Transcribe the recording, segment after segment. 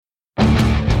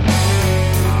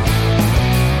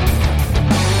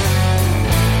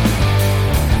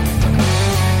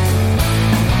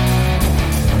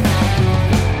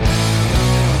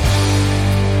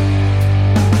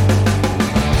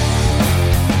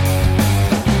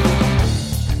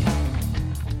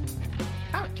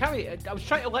was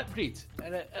trying to lip read,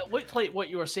 and it looked like what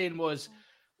you were saying was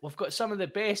we've got some of the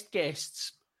best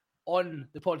guests on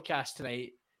the podcast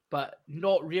tonight, but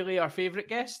not really our favourite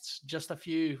guests. Just a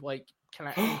few like kind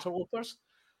of interlopers.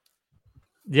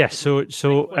 Yes, so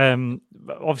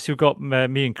obviously we've got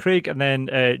me and Craig, and then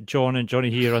John and Johnny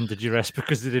here under duress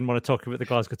because they didn't want to talk about the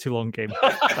Glasgow Toulon game.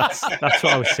 That's what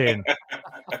I was saying.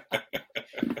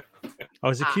 I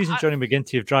was accusing Johnny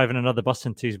McGinty of driving another bus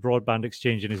into his broadband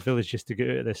exchange in his village just to get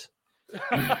out of this.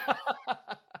 I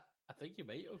think you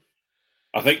might have.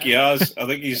 I think he has. I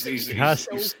think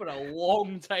he's for a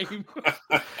long time.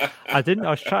 I didn't.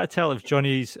 I was trying to tell if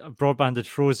Johnny's broadband had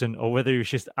frozen or whether he was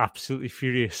just absolutely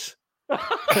furious.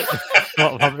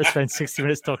 Not having to spend 60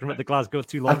 minutes talking about the Glasgow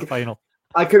Toulon final.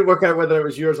 I couldn't work out whether it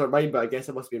was yours or mine, but I guess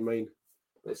it must be mine.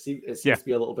 It seems to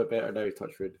be a little bit better now,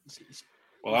 touch wood.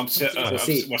 Well, we're certainly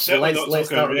let's not start with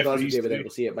talking the Glasgow referees. game, and then we'll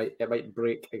see it might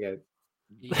break again.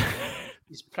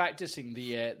 He's practicing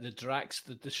the Drax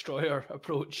the Destroyer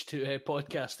approach to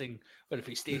podcasting, where if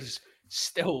he stays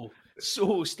still,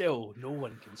 so still, no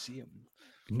one can see him.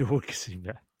 No one can see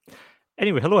him.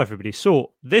 Anyway, hello everybody.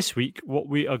 So this week, what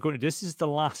we are going to do, this is the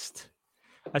last.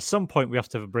 At some point, we have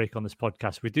to have a break on this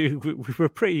podcast. We're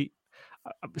pretty.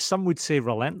 Some would say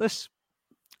relentless.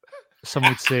 Some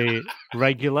would say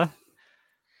regular.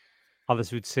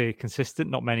 Others would say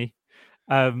consistent. Not many.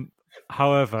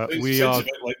 However, we are a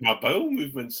bit like my bowel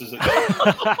movements, is it?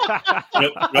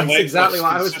 That's exactly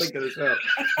what I was thinking as well.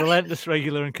 Relentless,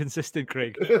 regular, and consistent,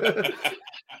 Craig.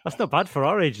 That's not bad for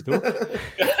our age, though.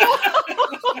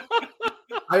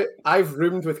 I've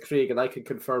roomed with Craig, and I can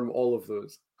confirm all of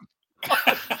those.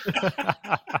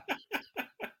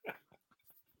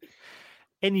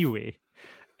 Anyway,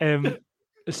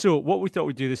 so what we thought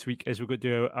we'd do this week is we're going to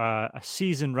do a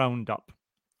season roundup.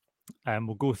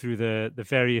 We'll go through the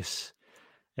various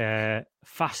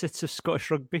facets of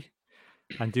Scottish rugby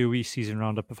and do a wee season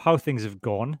roundup of how things have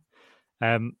gone.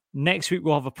 Next week,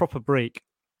 we'll have a proper break.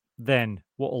 Then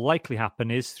what will likely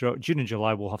happen is throughout June and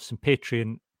July, we'll have some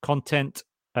Patreon content.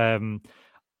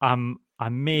 I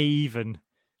may even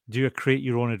do a Create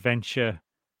Your Own Adventure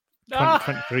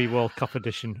 2023 World Cup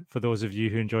edition for those of you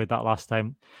who enjoyed that last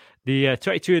time. The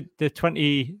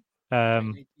 20 what are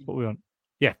we on?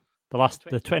 Yeah, the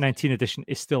 2019 edition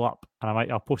is still up,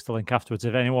 and I'll post a link afterwards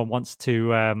if anyone wants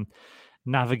to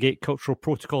navigate cultural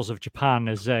protocols of Japan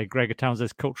as Gregor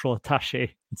Townsend's cultural attaché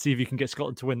and see if you can get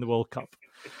Scotland to win the World Cup.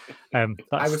 That's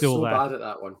I was still so there. bad at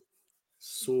that one.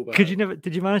 So bad. Did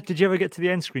you ever get to the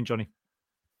end screen, Johnny?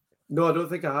 No, I don't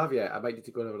think I have yet. I might need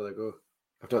to go and have another go.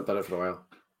 I've not done it for a while.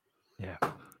 Yeah.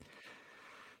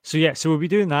 So we'll be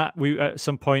doing that. We at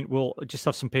some point we'll just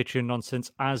have some Patreon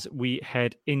nonsense as we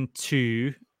head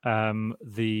into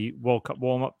the World Cup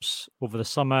warm-ups over the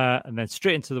summer, and then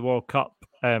straight into the World Cup.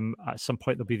 At some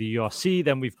point there'll be the URC.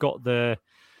 Then we've got the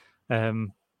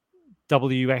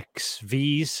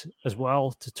WXVs as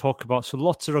well to talk about. So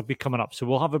lots of rugby coming up. So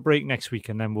we'll have a break next week,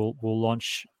 and then we'll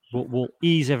launch. We'll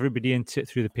ease everybody into it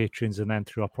through the Patreons and then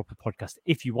through our proper podcast.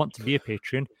 If you want to be a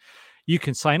Patreon, you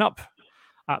can sign up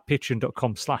at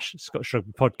patreon.com/Scottish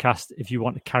Rugby Podcast if you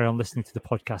want to carry on listening to the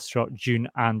podcast throughout June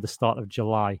and the start of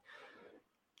July.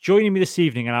 Joining me this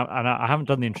evening, and I haven't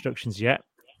done the introductions yet,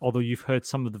 although you've heard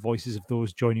some of the voices of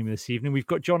those joining me this evening. We've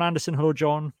got John Anderson. Hello,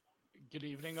 John. Good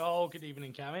evening, all. Good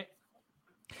evening, Cammy.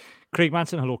 Craig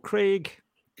Manson. Hello, Craig.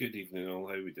 Good evening, all.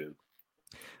 How are we doing?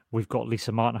 We've got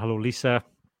Lisa Martin. Hello, Lisa.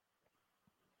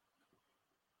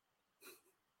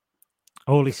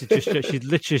 Oh, Lisa, she's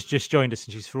literally just joined us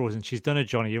and she's frozen. She's done a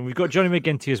Johnny. And we've got Johnny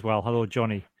McGinty as well. Hello,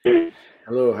 Johnny.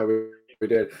 Hello, how are we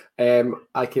doing?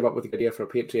 I came up with the idea for a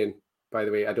Patreon, by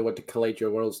the way. I don't want to collide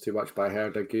your worlds too much, but I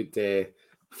heard a good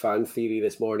fan theory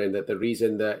this morning that the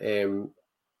reason that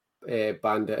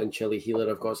Bandit and Chili Healer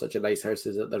have got such a nice house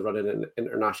is that they're running an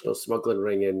international smuggling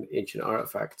ring in ancient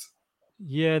artifacts.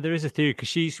 Yeah, there is a theory because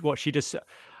she does.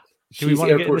 Do She's we want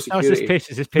to get airport this?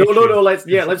 Is this No.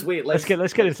 Patreon? Let's wait. Let's get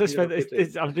it.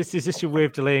 Is this your way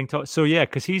of delaying talk? So yeah,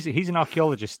 because he's an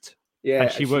archaeologist. Yeah,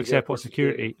 and she works airport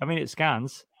security. I mean, it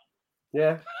scans.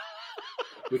 Yeah,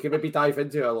 we can maybe dive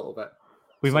into it a little bit.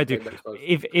 We might do.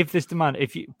 If there's demand,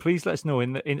 if you please let us know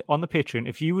on the Patreon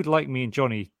if you would like me and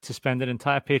Johnny to spend an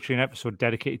entire Patreon episode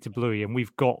dedicated to Bluey, and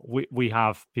we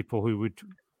have people who would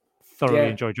thoroughly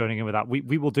enjoy joining in with that.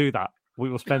 We will do that. We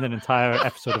will spend an entire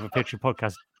episode of a Patreon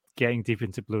podcast getting deep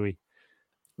into Bluey.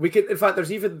 We could, in fact, there's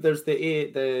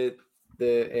the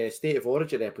State of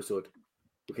Origin episode.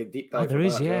 We can deep dive. Oh, there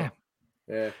is, yeah.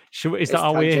 Yeah. Is that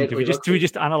our way in? Do we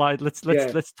just analyze? Let's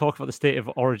talk about the State of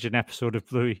Origin episode of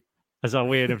Bluey as our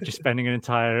way in of just spending an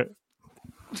entire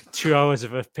 2 hours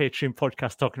of a Patreon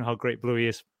podcast talking about how great Bluey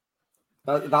is.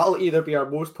 That'll either be our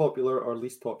most popular or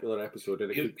least popular episode,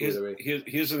 and it could go either way.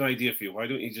 Here's an idea for you. Why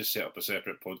don't you just set up a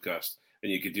separate podcast,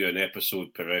 and you could do an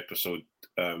episode per episode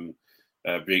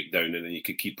breakdown, and then you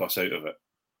could keep us out of it.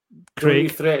 Craig, Craig, you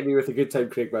threaten me with a good time,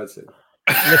 Craig Manson.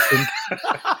 listen.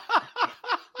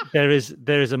 There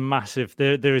is a massive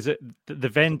there is the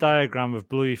Venn diagram of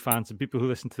Bluey fans and people who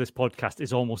listen to this podcast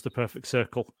is almost a perfect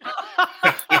circle.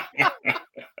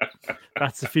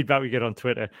 That's the feedback we get on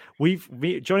Twitter.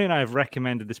 Johnny and I have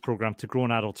recommended this program to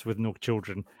grown adults with no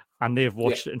children, and they have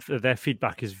watched it, and their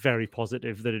feedback is very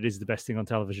positive that it is the best thing on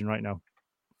television right now.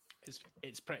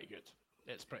 It's pretty good.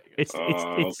 It's pretty good. It's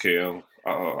okay.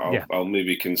 I'll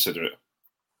maybe consider it.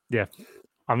 Yeah,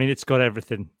 I mean, it's got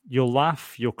everything. You'll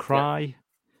laugh, you'll cry.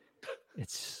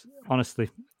 It's honestly,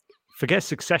 forget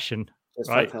Succession. It's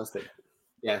right? fantastic.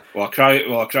 Yeah. Well,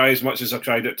 I cry as much as I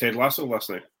cried at Ted Lasso last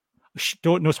night.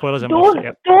 No spoilers.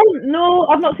 No,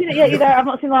 I've not seen it yet either. I've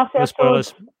not seen the last episode. No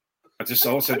spoilers.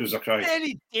 All I said was I cried.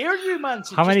 Any dare you, man?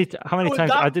 How many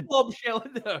times I did? Bombshell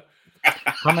in there.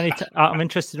 How many? I'm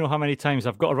interested to know how many times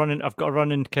I've got a running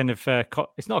kind of.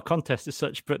 It's not a contest as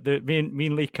such, but me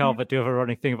and Lee Calvert do have a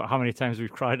running thing about how many times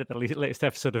we've cried at the latest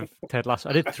episode of Ted Lasso.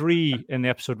 I did 3 in the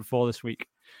episode before this week.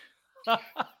 That's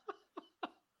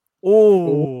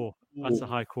a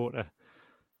high quarter.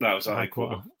 That was a high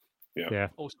quarter. Yeah.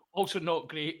 Also not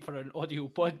great for an audio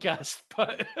podcast,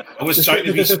 but I was trying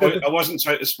to be I wasn't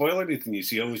trying to spoil anything, you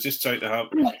see. I was just trying to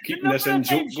keep this in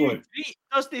joke going.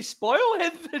 Does they spoil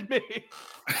anything, mate?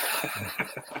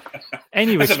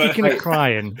 Anyway, speaking of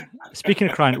crying,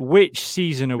 which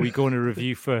season are we going to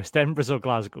review first, Edinburgh's or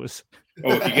Glasgow's?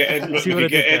 Oh, if you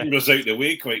get Edinburgh's out the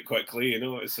way quite quickly,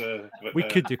 it's we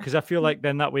could do, because I feel like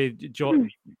then that way, John.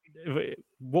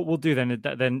 What we'll do then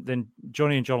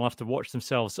Johnny and John will have to watch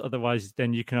themselves. Otherwise,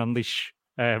 then you can unleash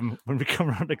when we come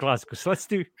around to Glasgow. So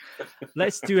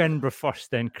let's do Edinburgh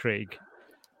first, then Craig.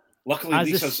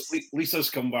 Luckily, Lisa's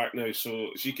come back now, so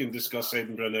she can discuss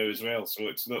Edinburgh now as well. So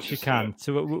it's not she just can.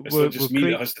 So it's not just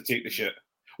me that has to take the shit.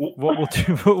 What we'll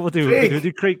do, we'll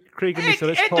do Craig and Lisa.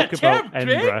 Let's talk about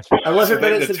Edinburgh. 11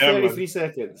 minutes and 33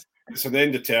 seconds. It's an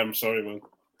end of term. Sorry, man.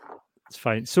 It's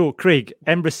fine. So Craig,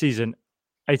 Edinburgh season.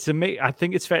 It's I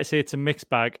think it's fair to say it's a mixed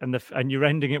bag, and you're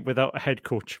ending it without a head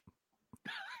coach.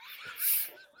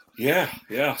 Yeah.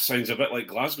 Sounds a bit like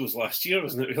Glasgow's last year,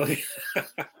 isn't it? Really,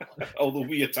 although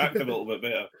we attacked a little bit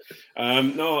better.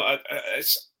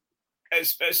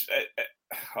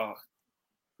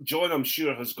 John, I'm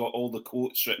sure, has got all the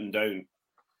quotes written down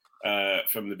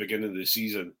from the beginning of the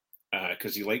season.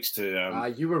 Because he likes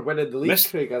to. You were winning the league,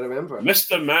 Craig. I remember.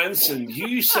 Mr. Manson,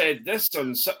 you said this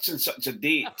on such and such a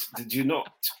date, did you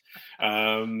not?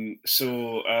 It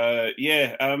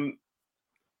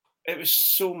was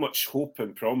so much hope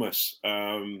and promise,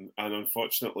 and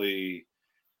unfortunately,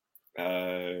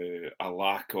 a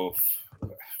lack of,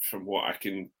 from what I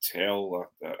can tell,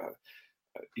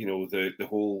 the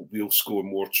whole we'll score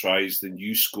more tries than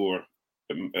you score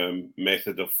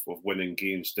method of winning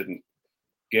games didn't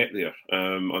get there,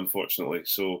 unfortunately.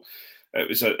 So it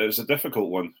was a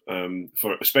difficult one,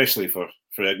 especially for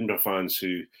Edinburgh fans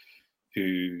who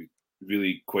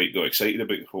really quite got excited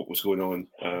about what was going on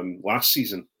last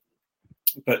season.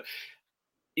 But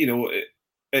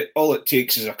all it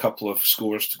takes is a couple of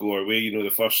scores to go our way. The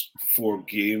first 4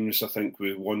 games, I think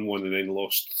we won 1 and then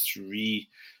lost 3,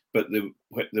 but the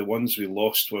ones we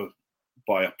lost were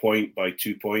by a point, by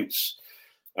 2 points.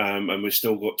 And we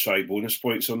still got try bonus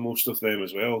points on most of them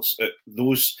as well. So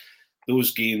those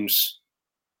games,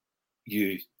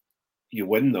 you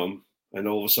win them, and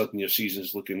all of a sudden your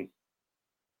season's looking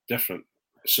different.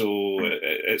 So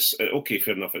it's okay,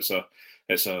 fair enough.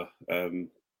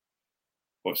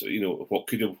 What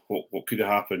could have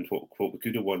happened, what we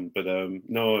could have won, but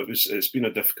no, it's been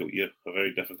a difficult year, a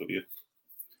very difficult year.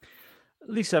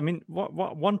 Lisa, I mean,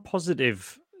 what one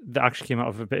positive that actually came out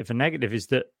of a bit of a negative is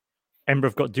that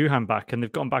Edinburgh have got Doohan back, and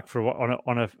they've gone back for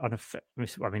on a. I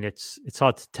mean, it's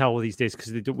hard to tell these days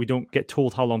because we don't get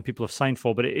told how long people have signed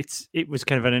for, but it was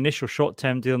kind of an initial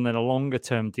short-term deal and then a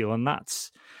longer-term deal, and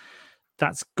that's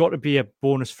got to be a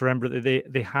bonus for Edinburgh.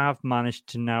 They have managed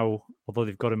to now, although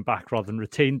they've got him back rather than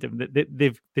retained him,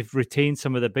 they've retained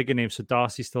some of the bigger names. So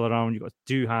Darcy's still around. You've got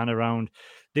Doohan around.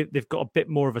 They've got a bit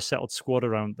more of a settled squad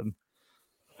around them.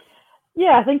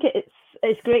 Yeah, I think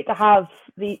it's great to have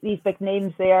these big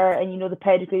names there, and the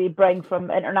pedigree they bring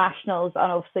from internationals,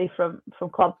 and obviously from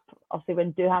club. Obviously,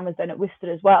 when Doohan was down at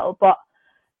Worcester as well, but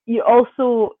you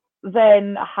also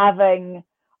then having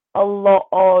a lot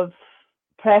of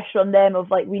pressure on them of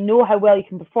we know how well you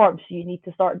can perform, so you need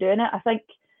to start doing it. I think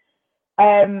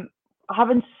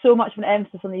having so much of an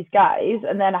emphasis on these guys,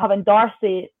 and then having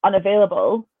Darcy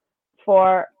unavailable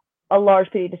for a large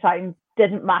period of time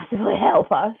didn't massively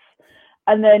help us.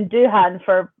 And then Duhan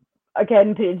for,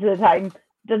 again, periods of the time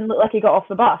didn't look like he got off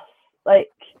the bus.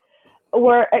 Like,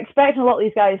 we're expecting a lot of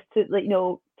these guys to, like,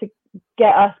 to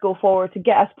get us go forward, to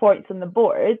get us points on the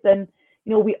board. And,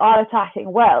 we are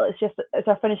attacking well. It's just that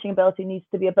our finishing ability needs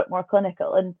to be a bit more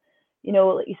clinical. And,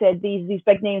 like you said, these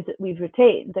big names that we've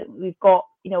retained, that we've got,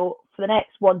 for the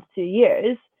next 1 to 2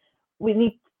 years,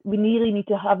 we really need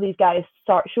to have these guys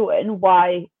start showing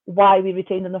why we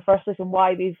retained them in the first place and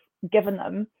why we've given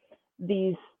them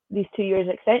these 2 years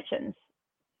extensions.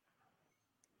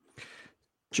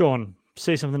 John,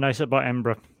 say something nice about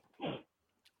Edinburgh. Do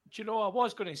you know, I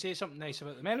was going to say something nice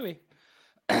about them anyway.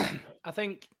 I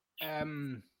think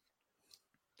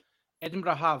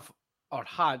Edinburgh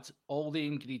had all the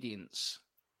ingredients,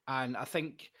 and I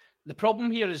think the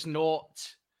problem here is not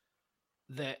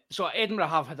that. So Edinburgh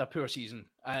have had a poor season,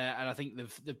 and I think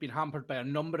they've been hampered by a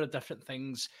number of different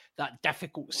things. That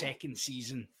difficult second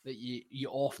season that you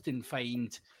often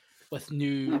find with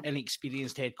new,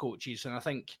 inexperienced head coaches, and I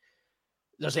think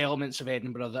there's elements of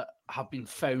Edinburgh that have been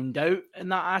found out in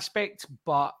that aspect,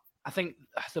 but I think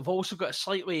they've also got a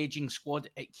slightly aging squad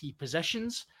at key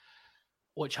positions,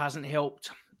 which hasn't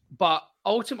helped. But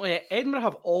ultimately, Edinburgh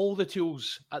have all the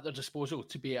tools at their disposal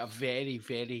to be a very,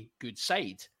 very good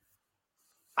side.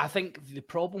 I think the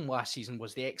problem last season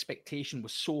was the expectation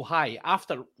was so high.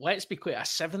 After, let's be clear, a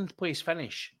 7th place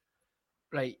finish,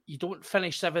 right? You don't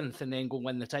finish 7th and then go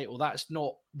win the title. That's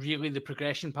not really the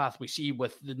progression path we see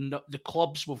with the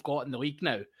clubs we've got in the league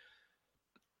now.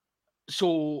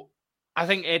 So I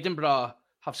think Edinburgh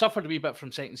have suffered a wee bit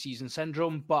from second season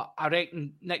syndrome, but I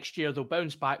reckon next year they'll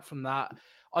bounce back from that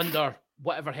under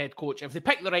whatever head coach. If they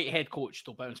pick the right head coach,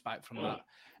 they'll bounce back from that.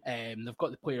 They've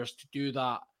got the players to do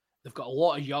that. They've got a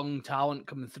lot of young talent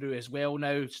coming through as well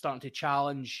now, starting to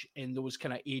challenge in those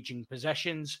kind of aging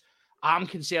positions. I'm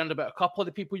concerned about a couple of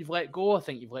the people you've let go. I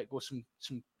think you've let go some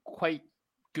quite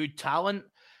good talent.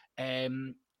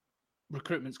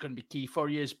 Recruitment's going to be key for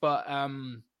you, but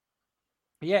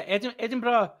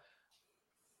Edinburgh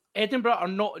are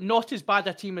not as bad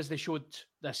a team as they showed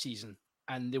this season,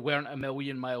 and they weren't a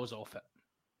million miles off it.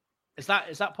 Is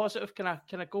that positive? Can I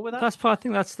go with that? I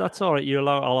think that's all right. I'll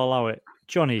allow it,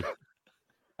 Johnny.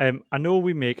 I know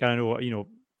we make. I know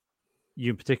you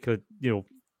in particular.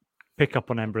 Pick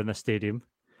up on Edinburgh in the stadium.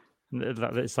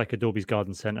 It's like Adobe's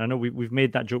Garden Centre. I know we've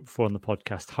made that joke before on the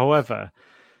podcast. However,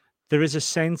 there is a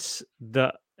sense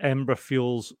that Edinburgh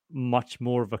feels much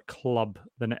more of a club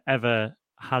than it ever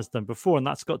has done before, and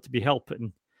that's got to be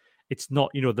helping. It's not,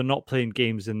 they're not playing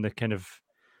games in the kind of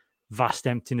vast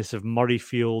emptiness of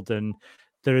Murrayfield, and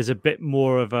there is a bit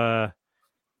more of a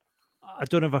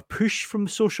push from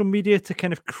social media to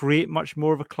kind of create much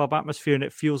more of a club atmosphere, and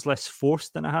it feels less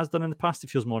forced than it has done in the past. It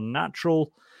feels more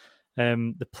natural.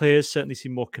 The players certainly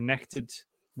seem more connected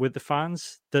with the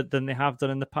fans than they have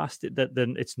done in the past.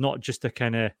 Then it's not just a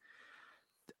kind of,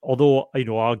 although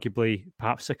arguably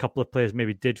perhaps a couple of players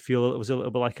maybe did feel it was a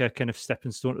little bit like a kind of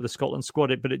stepping stone to the Scotland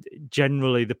squad. But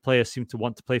generally the players seem to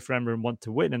want to play for Edinburgh and want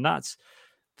to win, and that's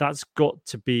got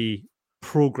to be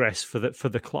progress for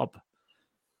the club.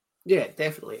 Yeah,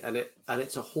 definitely, and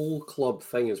it's a whole club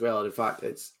thing as well. And in fact,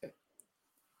 it's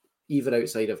even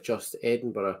outside of just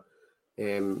Edinburgh.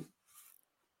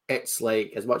 It's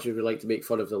like, as much as we like to make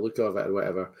fun of the look of it and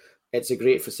whatever, it's a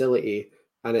great facility,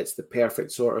 and it's the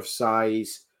perfect sort of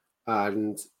size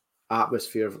and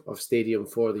atmosphere of stadium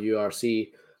for the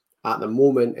URC. At the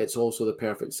moment, it's also the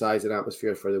perfect size and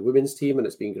atmosphere for the women's team, and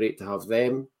it's been great to have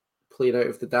them playing out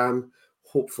of the Dam.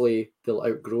 Hopefully, they'll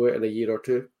outgrow it in a year or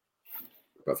two.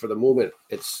 But for the moment,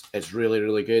 it's really,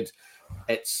 really good.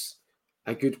 It's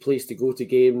a good place to go to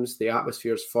games. The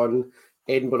atmosphere's fun.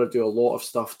 Edinburgh do a lot of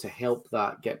stuff to help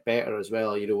that get better as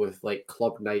well, with like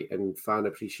club night and fan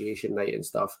appreciation night and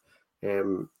stuff.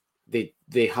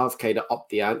 They have kind of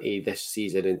upped the ante this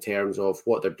season in terms of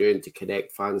what they're doing to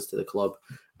connect fans to the club,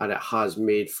 and it has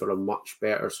made for a much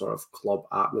better sort of club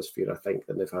atmosphere, I think,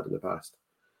 than they've had in the past.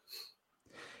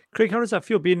 Craig, how does that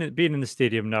feel being in the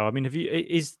stadium now? I mean,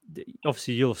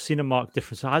 obviously you'll have seen a marked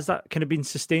difference. So has that kind of been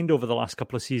sustained over the last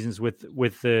couple of seasons with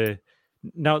the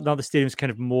now the stadium's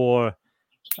kind of more,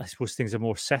 I suppose things are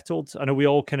more settled? I know we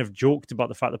all kind of joked about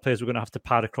the fact that players were going to have to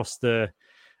pad across the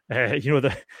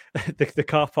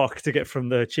car park to get from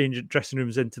the change dressing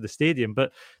rooms into the stadium,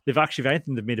 but they've actually, if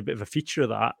anything, they've made a bit of a feature of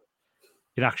that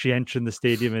in actually entering the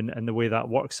stadium and the way that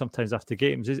works sometimes after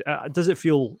games. Does it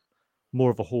feel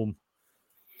more of a home?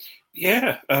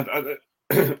 Yeah, I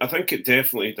think it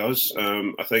definitely does.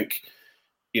 I think,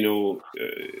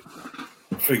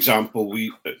 for example,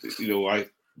 we,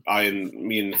 I and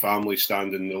me and the family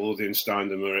stand in the Lothian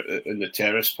stand, and we're in the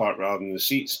terrace part rather than the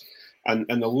seats. And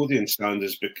the Lothian stand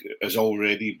has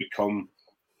already become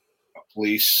a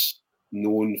place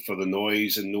known for the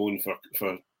noise and known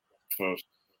for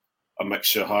a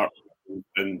mixture of heart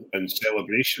and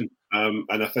celebration.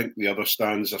 And I think the other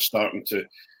stands are starting to.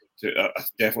 I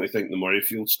definitely think the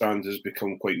Murrayfield stand has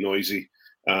become quite noisy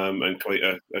and quite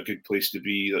a good place to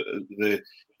be.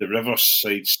 The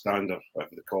Riverside stand, or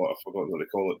whatever they call it, I've forgotten what they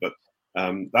call it, but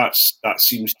that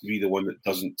seems to be the one that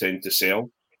doesn't tend to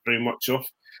sell very much of.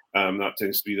 That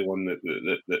tends to be the one that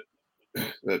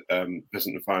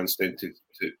visiting fans tend to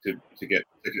get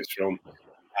tickets from.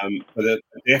 But I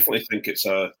definitely think it's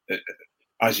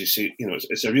as you say,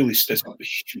 it's a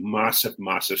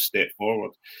massive step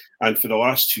forward. And for the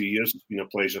last 2 years, it's been a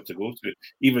pleasure to go to.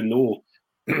 Even though,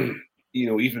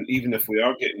 even if we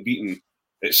are getting beaten,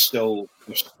 there's still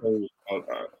a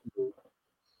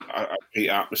great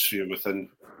atmosphere within.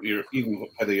 Even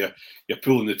whether you're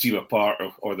pulling the team apart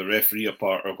or the referee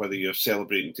apart, or whether you're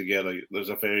celebrating together, there's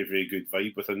a very, very good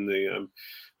vibe within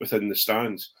the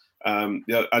stands. And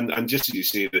just as you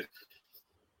say, that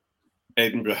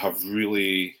Edinburgh have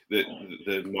really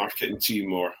the marketing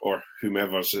team or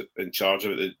whomever's in charge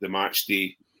of it, the match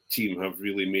day team, have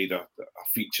really made a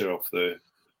feature of the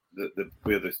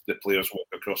where the players walk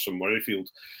across from Murrayfield,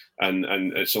 and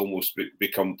it's almost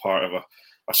become part of a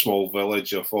small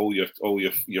village of all your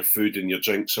food and your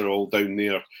drinks are all down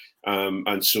there,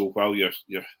 and so while you're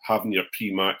having your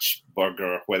pre-match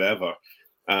burger or whatever,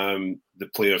 the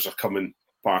players are coming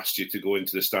past you to go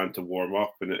into the stand to warm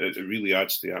up, and it really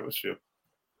adds to the atmosphere.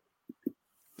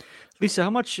 Lisa,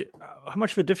 how much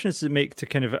of a difference does it make to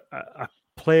kind of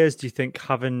players, do you think,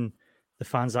 having the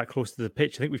fans that close to the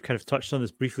pitch? I think we've kind of touched on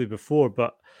this briefly before,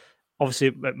 but obviously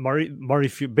at big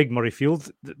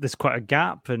Murrayfield, there's quite a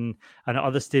gap, and at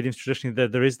other stadiums traditionally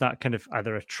there is that kind of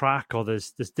either a track or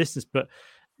there's this distance, but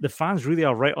the fans really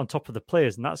are right on top of the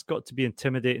players, and that's got to be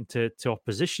intimidating to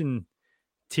opposition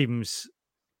teams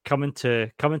coming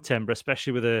to Edinburgh,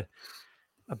 especially with a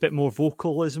bit more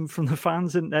vocalism from the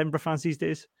fans and Edinburgh fans these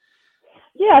days.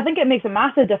 Yeah, I think it makes a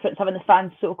massive difference having the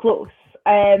fans so close,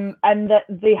 and that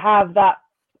they have that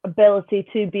ability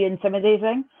to be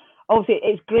intimidating. Obviously,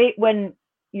 it's great when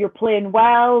you're playing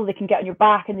well; they can get on your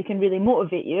back and they can really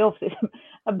motivate you. Obviously, it's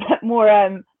a bit more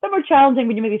challenging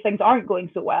when maybe things aren't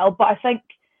going so well. But I think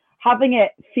having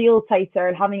it feel tighter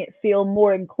and having it feel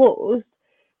more enclosed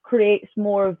creates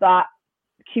more of that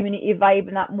community vibe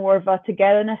and that more of a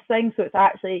togetherness thing. So it's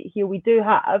actually, here we do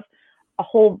have a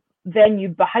whole venue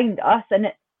behind us,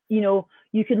 and you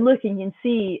can look and you can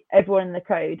see everyone in the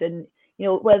crowd, and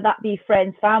whether that be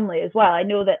friends, family as well. I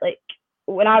know that, like,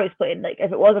 when I was playing, like,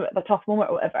 if it was a bit of a tough moment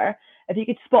or whatever, if you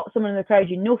could spot someone in the crowd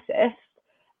you noticed,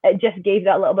 it just gave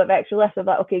that little bit of extra lift of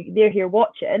that, okay, they're here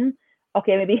watching,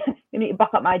 okay, maybe we need to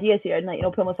buck up my ideas here and, like,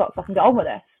 pull my socks off and get on with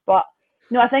this. But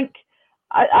I think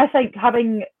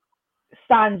having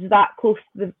stands that close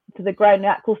to the ground,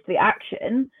 that close to the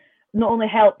action, not only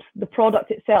helps the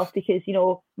product itself, because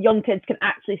young kids can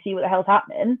actually see what the hell's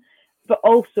happening, but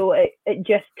also it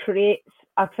just creates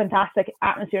a fantastic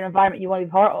atmosphere and environment you want to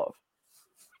be part of.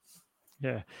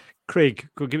 Yeah, Craig,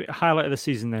 go give me a highlight of the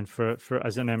season then for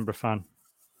as an Edinburgh fan.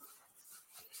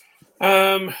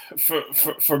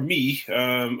 For me,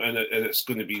 and it's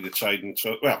going to be the tried and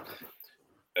true. Well,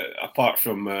 apart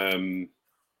from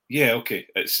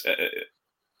it's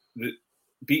the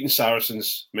beating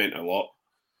Saracens meant a lot.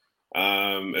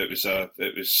 It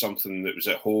was something that was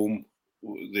at home.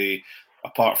 They,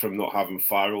 apart from not having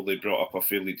Farrell, they brought up a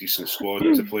fairly decent squad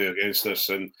to play against us,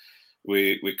 and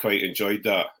we quite enjoyed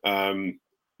that. I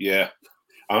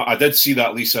did see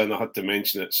that, Lisa, and I had to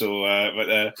mention it. So,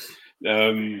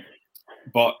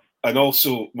 but and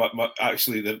also,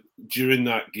 during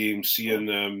that game,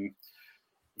 seeing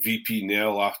VP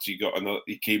Nell after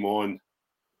he came on.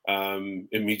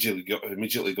 Immediately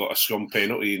got a scrum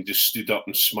penalty and just stood up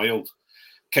and smiled,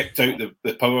 kicked out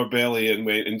the power belly and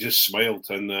went and just smiled,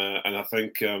 and I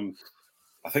think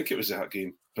it was that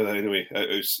game. But anyway,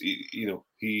 it was,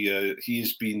 he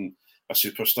has been a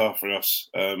superstar for us,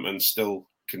 and still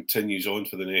continues on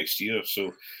for the next year.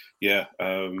 So yeah,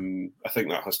 I think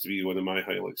that has to be one of my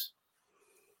highlights.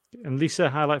 And Lisa,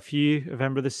 highlight for you of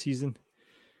Edinburgh this season?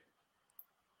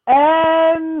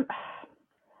 I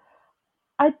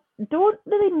don't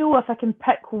really know if I can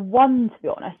pick one, to be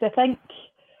honest. I think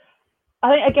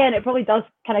again, it probably does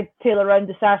kind of tail around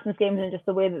the Saracens games and just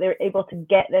the way that they're able to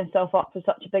get themselves up for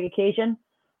such a big occasion.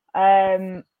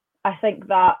 I think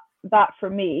that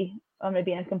for me, I'm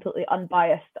maybe being completely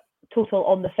unbiased, total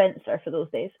on the fencer for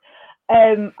those days.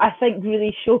 I think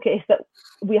really showcase that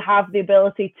we have the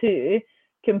ability to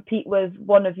compete with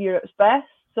one of Europe's best.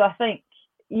 So I think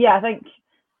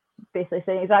basically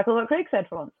saying exactly what Craig said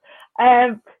for once.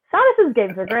 Saracens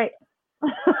games are great.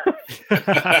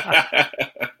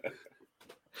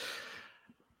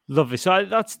 Lovely. So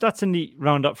that's a neat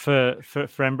roundup for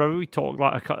Edinburgh. We talked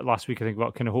last week, I think,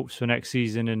 about kind of hopes for next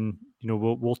season, and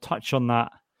we'll touch on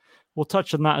that. We'll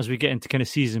touch on that as we get into kind of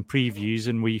season previews,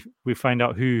 and we find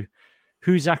out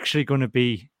who's actually going to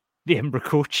be the Edinburgh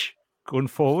coach going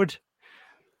forward.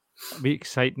 It'll be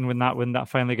exciting when that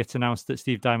finally gets announced that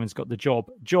Steve Diamond's got the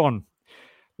job. John,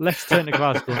 let's turn to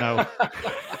Glasgow now.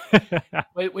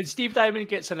 When Steve Diamond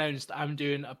gets announced, I'm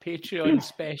doing a Patreon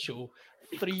special,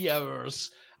 3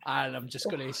 hours, and I'm just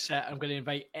going to sit. I'm going to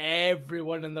invite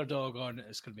everyone and their dog on.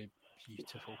 It's going to be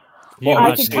beautiful.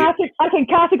 I can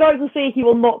categorically say he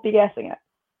will not be guessing it.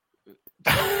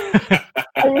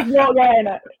 He's not getting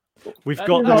it. We've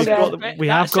got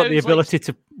the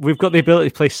ability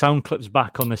to play sound clips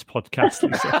back on this podcast,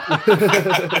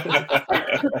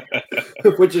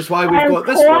 which is why we've got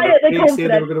this one. They say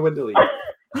they were going to win the league.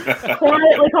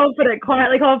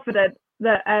 quietly confident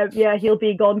that he'll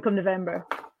be gone come November.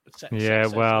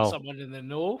 Someone in the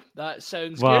know. That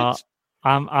sounds good.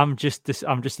 I'm just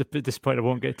at this point. I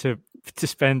won't get to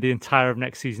spend the entire of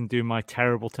next season doing my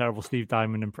terrible Steve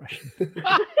Diamond impression.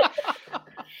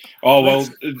 Oh well,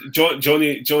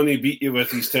 Johnny beat you with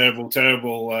his terrible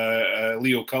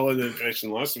Leo Cullen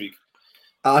impression last week.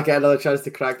 I'll get another chance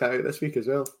to crack that out this week as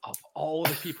well. Of all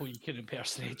the people you can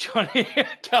impersonate, Johnny,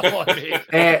 come on,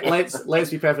 mate. Let's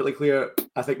be perfectly clear.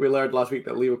 I think we learned last week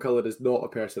that Leo Cullen is not a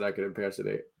person I can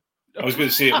impersonate. I was going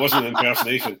to say it wasn't an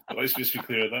impersonation. Let's just be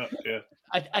clear of that. Yeah.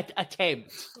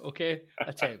 Attempt. Okay.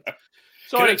 Attempt.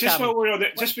 Sorry, just while we're on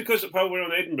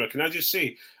Edinburgh, can I just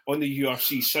say on the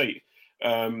URC site,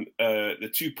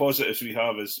 the two positives we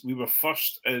have is we were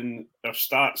first in our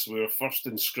stats. We were first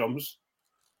in scrums.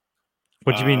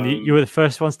 What do you mean? You were the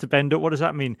first ones to bend it? What does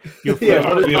that mean? You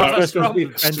had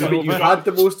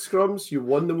the most scrums. You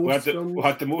won the most scrums. We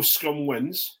had the most scrum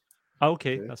wins.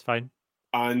 Okay, that's fine.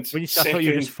 And when you said, I thought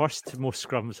you were just first to most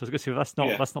scrums. I was going to say that's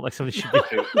not like something you should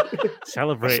be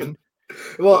celebrating.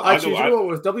 Well, actually, you know what?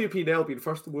 With WP&L being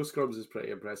first to most scrums is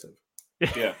pretty impressive.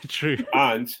 Yeah, true.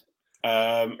 And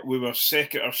we were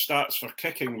second. Our stats for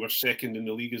kicking were second in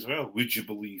the league as well. Would you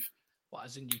believe? What,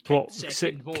 as in you kicked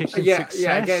second most? Yeah.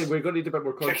 Again, we're going to need a bit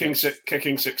more context.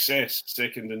 Kicking success,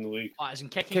 second in the league. What, as in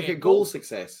kicking goal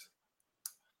success?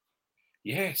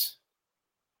 Yes.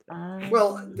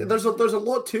 Well, there's a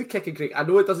lot to kicking, Craig. I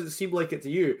know it doesn't seem like it to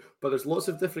you, but there's lots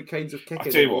of different kinds of kicking.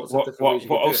 I'll tell you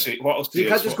what I'll say. You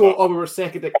can't just go, we were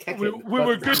second at kicking. We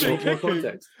were good at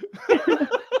kicking.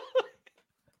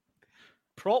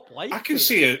 Prop life. I can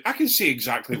say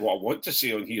exactly what I want to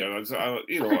say on here. This is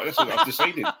what I've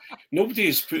decided. Nobody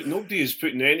is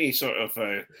putting any sort of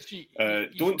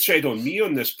don't tread on me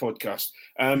on this podcast.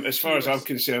 As far as I'm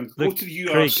concerned, go to the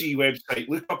URC website,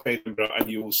 look up Edinburgh, and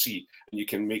you will see, and you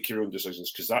can make your own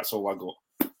decisions because that's all I got.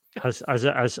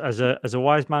 As a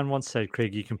wise man once said,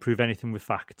 Craig, you can prove anything with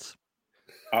facts.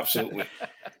 Absolutely.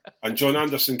 And John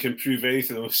Anderson can prove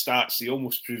anything with stats. He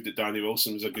almost proved that Danny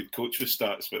Wilson was a good coach with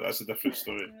stats, but that's a different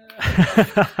story.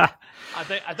 I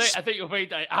think you'll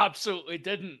find I absolutely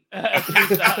didn't prove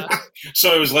that.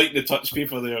 So I was like the touch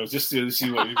paper there. I was just to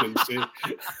see what you can say.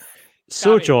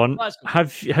 So, John,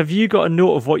 have you got a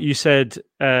note of what you said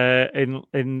in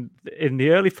the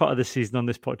early part of the season on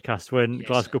this podcast when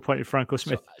Glasgow appointed Franco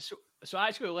Smith? So I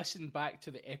actually listened back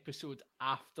to the episode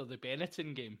after the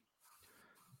Benetton game.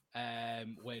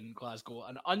 When Glasgow,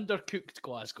 an undercooked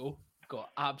Glasgow, got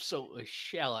absolutely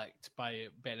shellacked by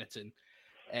Benetton.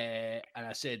 And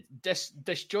I said,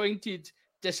 disjointed,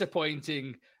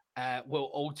 disappointing,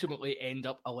 will ultimately end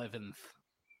up 11th.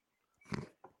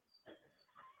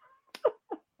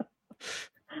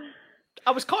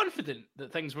 I was confident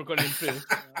that things were going to improve.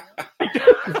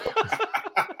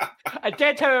 I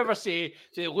did, however, say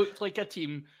they looked like a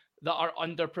team that are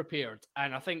underprepared,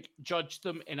 and I think judge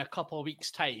them in a couple of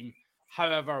weeks' time.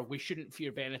 However, we shouldn't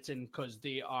fear Benetton because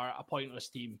they are a pointless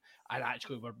team, and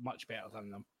actually we're much better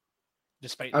than them.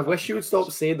 Despite, I wish you would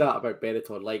stop saying that about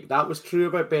Benetton. Like that was true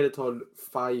about Benetton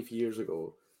 5 years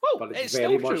ago. Well, but it's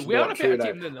very still much true. We are a better now.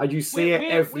 team than them. And you say it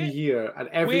every year, and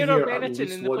every year at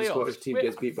least one Scottish team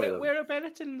gets beat by them. Where are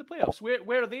Benetton in the playoffs?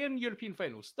 Where are they in European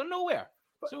finals? They're nowhere.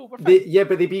 So we're fine.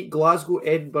 But they beat Glasgow,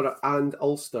 Edinburgh, and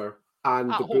Ulster.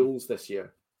 And the Bulls this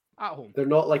year. At home. They're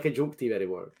not like a joke team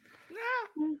anymore.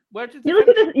 Nah. Where did you look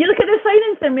at the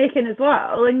signings they're making as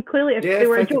well, and clearly if they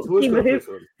were a joke team,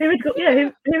 who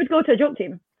would go to a joke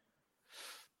team?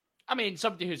 I mean,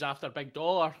 somebody who's after big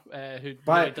dollar, who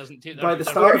By- really doesn't take their by the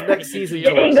start of next season, You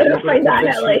ain't John, gonna find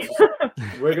that, Ellie.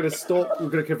 we're going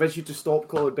to convince you to stop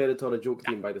calling Benetton a joke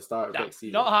team by the start of No, next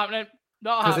season. not happening.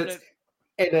 Not 'Cause happening.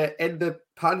 it's in the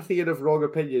pantheon of wrong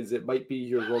opinions, it might be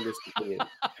your wrongest opinion.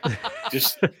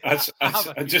 Just to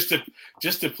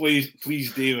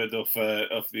please David of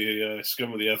the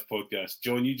Scum of the Earth podcast,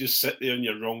 John, you just sit there in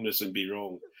your wrongness and be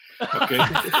wrong. Okay.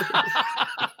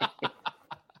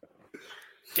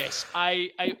 Yes,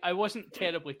 I wasn't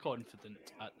terribly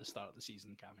confident at the start of the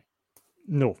season, Cammy.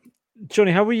 No,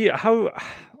 Johnny, how were you?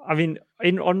 I mean,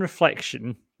 on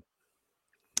reflection,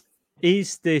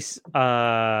 is this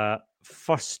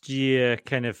first year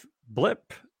kind of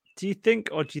blip? Do you think,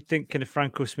 or do you think kind of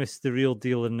Franco Smith's the real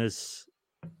deal and is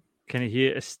kind of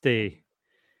here to stay?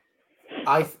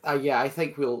 I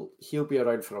think he'll be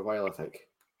around for a while. I think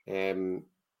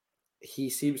he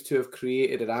seems to have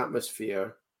created an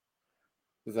atmosphere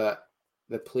that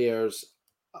the players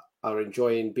are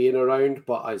enjoying being around,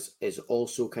 but is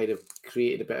also kind of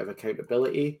created a bit of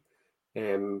accountability.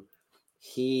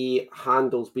 He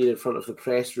handles being in front of the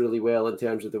press really well in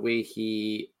terms of the way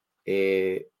he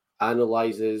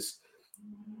analyzes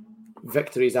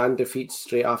victories and defeats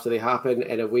straight after they happen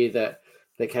in a way that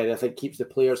kind of, I think, keeps the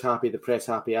players happy, the press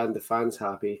happy, and the fans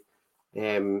happy.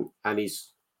 And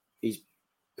he's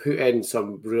put in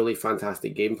some really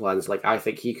fantastic game plans. Like, I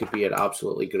think he could be an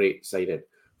absolutely great signing.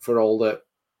 For all that,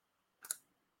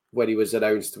 when he was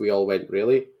announced, we all went,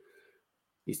 really?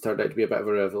 He's turned out to be a bit of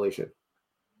a revelation.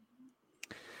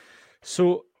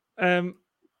 So,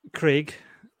 Craig,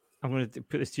 I'm going to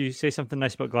put this to you. Say something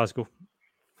nice about Glasgow.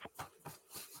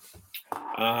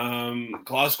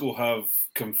 Glasgow have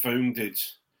confounded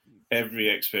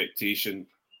every expectation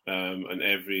and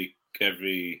every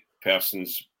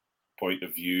person's point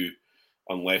of view,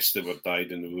 unless they were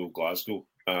dyed in the wool Glasgow.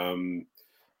 And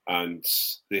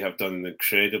they have done an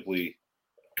incredibly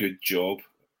good job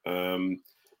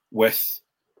with,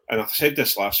 and I said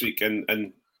this last week,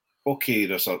 and okay,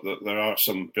 there are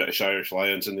some British Irish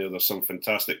Lions in there, there's some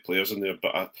fantastic players in there,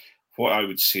 but what I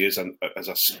would say is as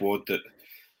a squad that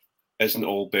isn't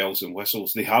all bells and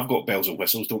whistles. They have got bells and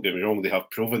whistles, don't get me wrong, they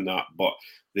have proven that, but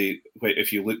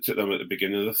if you looked at them at the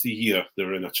beginning of the year, they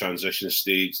were in a transition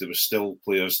stage. There were still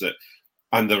players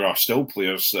and there are still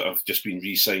players that have just been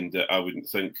re-signed that I wouldn't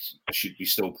think should be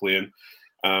still playing.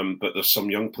 But there's some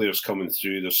young players coming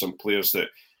through. There's some players that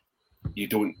you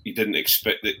didn't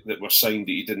expect that were signed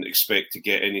that you didn't expect to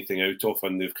get anything out of,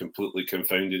 and they've completely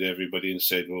confounded everybody and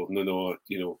said, "Well, no,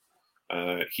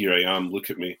 here I am. Look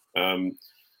at me."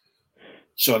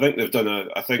 So I think they've done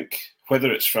I think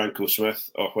whether it's Franco Smith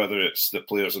or whether it's the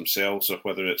players themselves or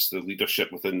whether it's the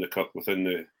leadership within the club,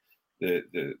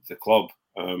 they've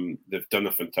done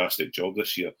a fantastic job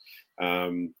this year.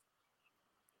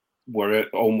 We're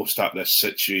almost at this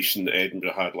situation that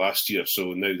Edinburgh had last year.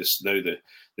 So now the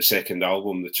second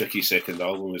album, the tricky second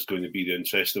album, is going to be the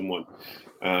interesting one,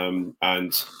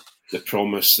 and the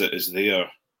promise that is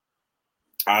there,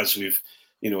 as we've.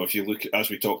 If you look, as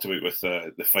we talked about with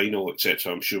the final,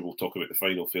 etc., I'm sure we'll talk about the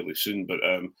final fairly soon. But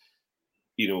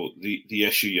the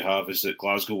issue you have is that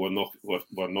Glasgow were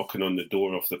knocking on the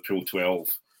door of the Pro 12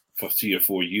 for 3 or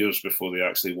 4 years before they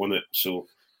actually won it. So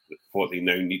what they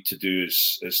now need to do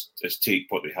is take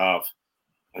what they have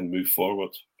and move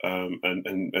forward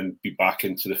and be back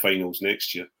into the finals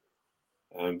next year.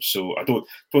 So I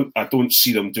don't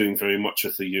see them doing very much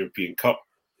with the European Cup.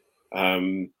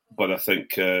 But I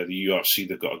think the URC,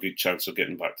 they've got a good chance of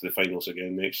getting back to the finals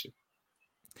again next year.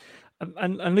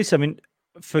 And Lisa, I mean,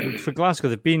 for Glasgow,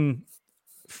 they've been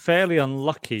fairly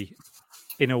unlucky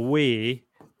in a way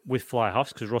with fly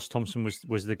halves because Ross Thompson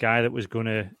was the guy that was going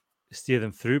to steer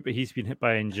them through, but he's been hit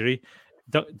by injury.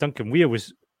 Duncan Weir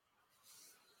was,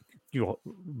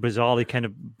 bizarrely kind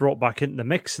of brought back into the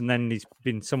mix, and then he's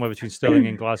been somewhere between Stirling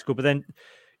and Glasgow. But then,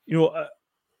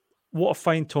 what a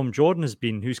find Tom Jordan has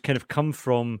been, who's kind of come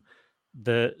from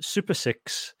the Super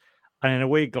Six, and in a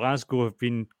way, Glasgow have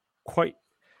been quite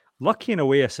lucky in a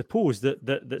way, I suppose,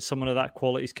 that someone of that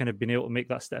quality has kind of been able to make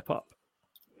that step up.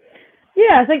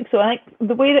 Yeah, I think so. I think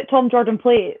the way that Tom Jordan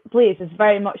plays is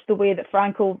very much the way that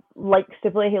Franco likes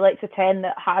to play. He likes a 10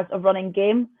 that has a running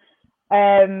game.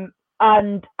 And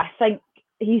I think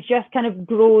he's just kind of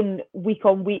grown week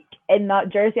on week in that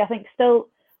jersey. I think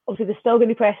obviously there's still going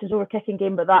to be questions over kicking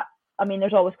game, but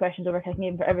there's always questions over kicking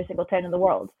game for every single 10 in the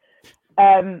world.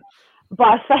 But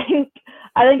I think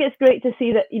it's great to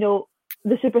see that,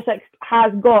 the Super Six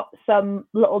has got some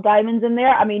little diamonds in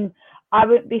there. I mean, I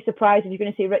wouldn't be surprised if you're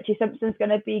going to see Richie Simpson's going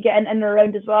to be getting in and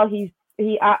around as well. He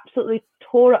absolutely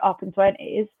tore it up in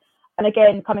 20s. And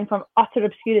again, coming from utter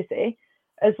obscurity,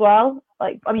 as well.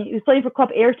 Like, I mean, he was playing for Club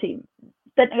Air Team,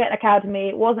 didn't get an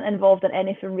academy, wasn't involved in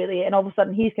anything really, and all of a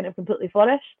sudden he's kind of completely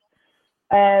flourished.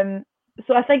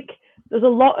 So I think there's a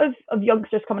lot of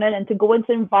youngsters coming in, and to go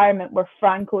into an environment where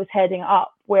Franco is heading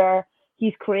up, where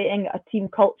he's creating a team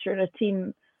culture and a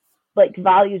team like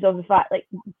values of the fact like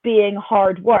being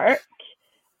hard work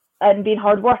and being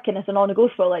hard working is a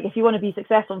non-negotiable. Like, if you want to be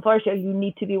successful in Thursday, you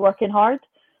need to be working hard.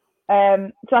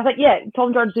 So I think, yeah,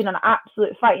 Tom Jordan's been an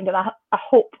absolute find, and I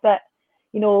hope that,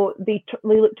 you know, they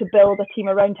look to build a team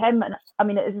around him. And I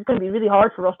mean, it's going to be really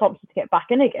hard for Ross Thompson to get back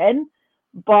in again,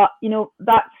 but you know,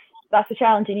 that's a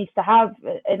challenge he needs to have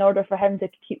in order for him to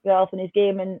keep the health in his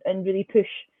game and really push,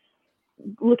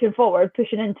 looking forward,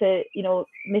 pushing into, you know,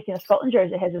 making a Scotland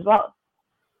jersey his as well.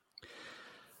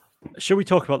 Shall we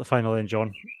talk about the final then,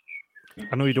 John?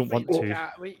 I know you don't want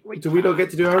to. Do we not get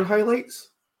to do our highlights?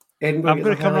 I'm going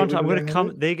to come around. I'm going to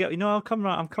come. They get. You know, I'll come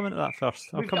around. I'm coming to that first.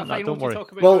 I'll come to that. Don't worry.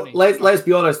 Well, let's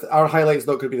be honest. Our highlight's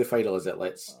not going to be the final, is it?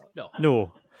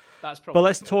 No. That's probably. But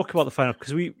let's talk about the final,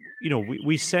 because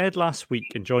we said last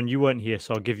week, and John, you weren't here,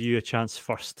 so I'll give you a chance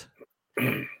first.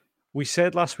 We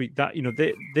said last week that, you know,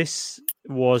 this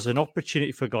was an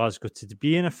opportunity for Glasgow to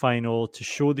be in a final, to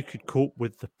show they could cope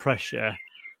with the pressure,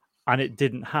 and it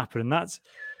didn't happen. And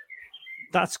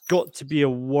that's got to be a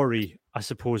worry, I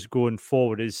suppose, going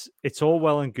forward. Is it's all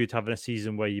well and good having a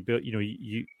season where you build, you know,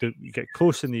 you get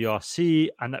close in the RC,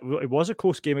 and it was a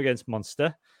close game against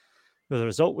Munster. The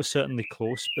result was certainly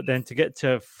close, but then to get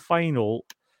to a final,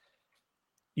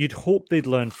 you'd hope they'd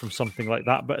learn from something like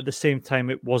that. But at the same time,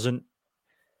 it wasn't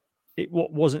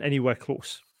anywhere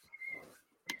close.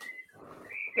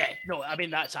 Yeah, no, I mean,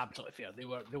 that's absolutely fair. They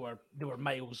were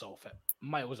miles off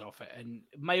it, and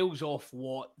miles off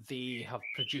what they have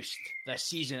produced this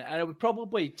season. And I would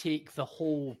probably take the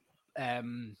whole,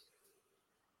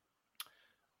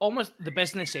 almost the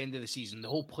business end of the season, the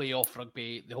whole playoff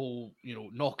rugby, the whole, you know,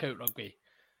 knockout rugby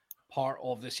part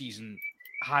of the season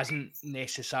hasn't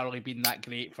necessarily been that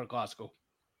great for Glasgow.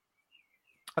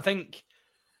 I think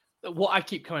what I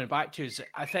keep coming back to is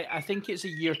I think it's a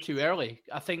year too early.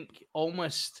 I think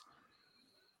almost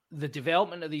the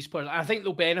development of these players, I think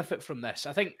they'll benefit from this.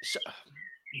 I think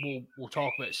we'll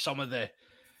talk about some of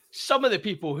the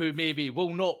people who maybe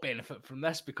will not benefit from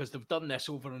this because they've done this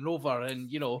over and over.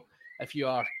 And, you know, if you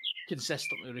are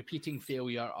consistently repeating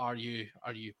failure, are you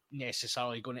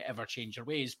necessarily going to ever change your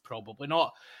ways? Probably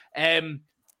not.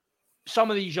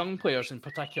 Some of these young players in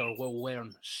particular will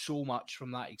learn so much from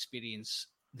that experience.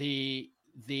 They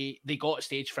got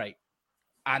stage fright,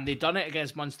 and they done it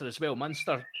against Munster as well.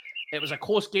 Munster, it was a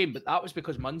close game, but that was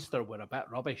because Munster were a bit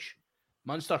rubbish.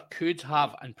 Munster could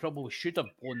have and probably should have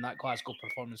blown that Glasgow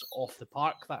performance off the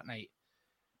park that night.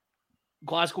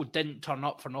 Glasgow didn't turn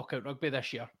up for knockout rugby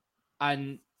this year,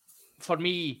 and for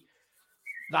me,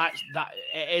 that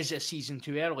it is a season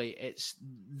too early.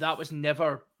 That was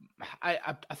never.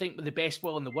 I think with the best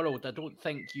will in the world, I don't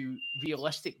think you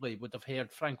realistically would have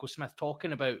heard Franco Smith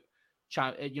talking about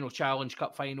Challenge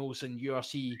Cup finals and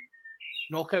URC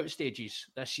knockout stages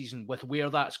this season with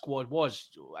where that squad was.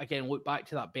 Again, look back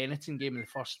to that Benetton game in the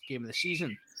first game of the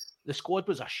season. The squad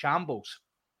was a shambles.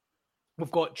 We've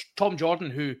got Tom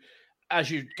Jordan, who, as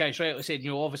you guys rightly said,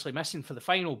 obviously missing for the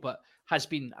final, but has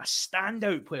been a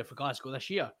standout player for Glasgow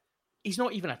this year. He's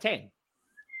not even a 10.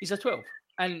 He's a 12.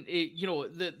 And,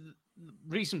 the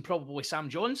reason probably Sam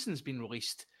Johnson's been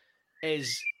released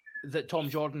is that Tom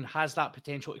Jordan has that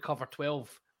potential to cover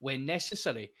 12 when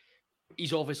necessary.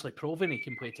 He's obviously proven he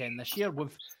can play 10 this year.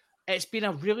 It's been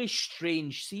a really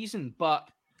strange season, but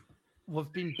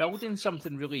we've been building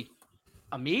something really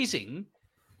amazing,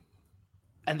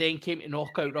 and then came to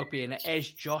knockout rugby, and it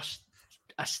is just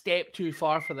a step too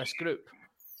far for this group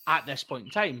at this point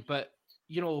in time. But,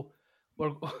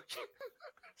 we're...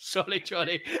 Sorry,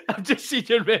 Johnny. I've just seen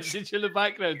your message in the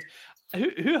background.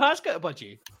 Who has got a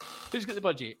budgie? Who's got the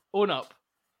budgie? Own up.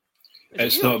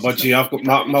 It's not a budgie. I've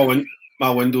got my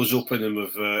window's open and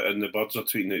and the birds are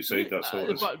tweeting outside. That's all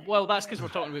it is. Well, that's because we're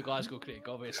talking about Glasgow Craig,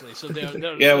 obviously. So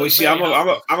they're yeah. Well, see, I'm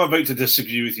about to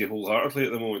disagree with you wholeheartedly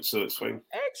at the moment, so it's fine.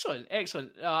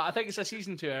 Excellent. I think it's a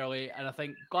season too early, and I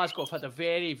think Glasgow have had a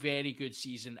very, very good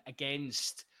season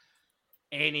against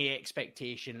any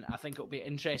expectation. I think it'll be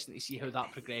interesting to see how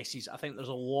that progresses. I think there's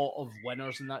a lot of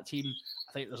winners in that team.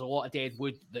 I think there's a lot of dead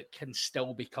wood that can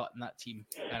still be cut in that team,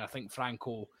 and I think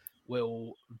Franco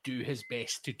will do his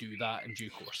best to do that in due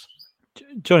course.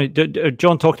 Johnny,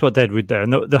 John talked about Deadwood there,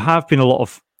 and there have been a lot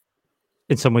of,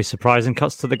 in some ways, surprising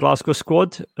cuts to the Glasgow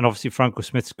squad, and obviously Franco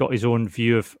Smith's got his own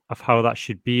view of how that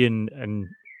should be and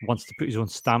wants to put his own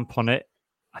stamp on it.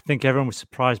 I think everyone was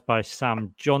surprised by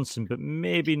Sam Johnson, but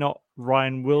maybe not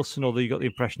Ryan Wilson, although you got the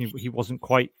impression he wasn't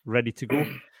quite ready to go.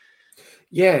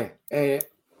 Yeah, and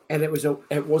it was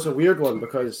a weird one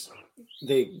because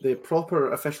the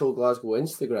proper official Glasgow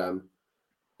Instagram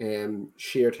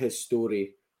shared his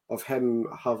story of him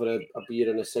having a beer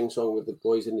and a sing-song with the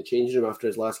boys in the changing room after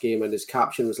his last game, and his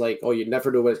caption was like, "Oh, you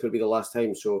never know when it's going to be the last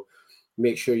time, so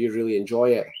make sure you really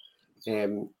enjoy it."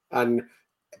 And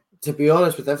to be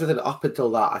honest, with everything up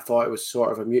until that, I thought it was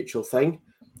sort of a mutual thing.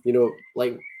 You know,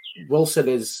 like Wilson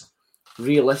is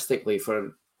realistically,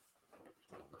 for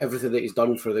everything that he's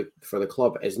done for the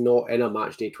club, is not in a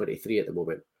match day 23 at the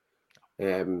moment,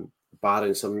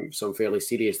 barring some fairly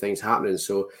serious things happening.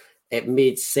 So it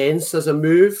made sense as a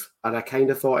move, and I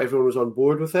kind of thought everyone was on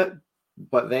board with it.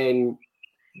 But then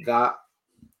that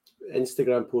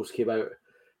Instagram post came out,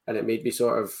 and it made me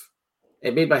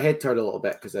my head turn a little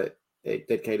bit, because it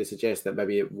did kind of suggest that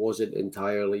maybe it wasn't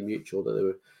entirely mutual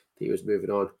that he was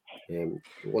moving on. It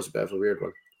was a bit of a weird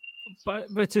one.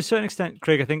 But to a certain extent,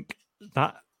 Craig, I think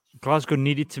that Glasgow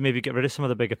needed to maybe get rid of some of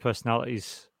the bigger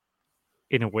personalities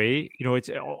in a way. You know, it's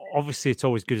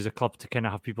always good as a club to kind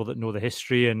of have people that know the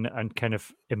history and kind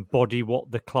of embody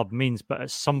what the club means. But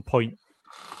at some point,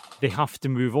 they have to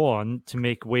move on to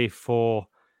make way for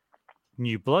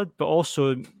new blood, but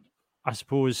also, I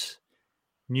suppose,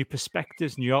 new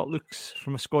perspectives, new outlooks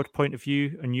from a squad point of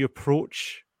view, a new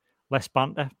approach, less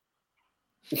banter.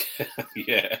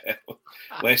 Yeah,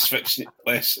 less fiction,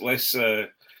 less banter,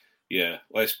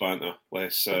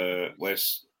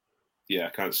 less. Yeah, I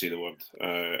can't say the word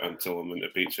until I'm into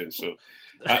Patreon. So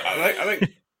I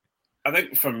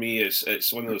think for me,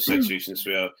 it's one of those situations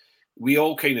where we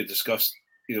all kind of discussed,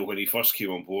 you know, when he first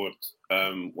came on board.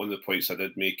 One of the points I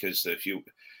did make is that if you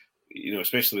know,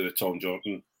 especially the Tom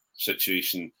Jordan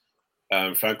situation,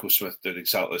 Franco Smith did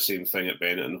exactly the same thing at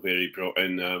Benetton, where he brought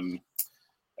in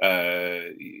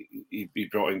he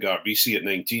brought in Garbisi at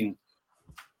 19,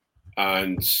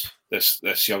 and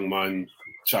this young man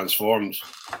transformed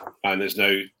and is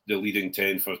now the leading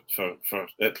 10 for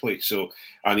Italy. So,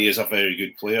 and he is a very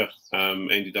good player.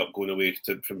 Ended up going away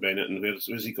from Benetton.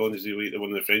 Where's he gone? Is he away to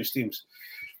one of the French teams?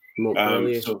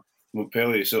 Montpellier.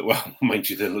 So, well, mind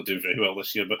you, they're not doing very well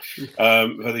this year, but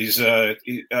he's a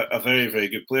very, very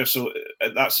good player. So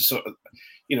that's the sort of,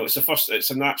 you know, it's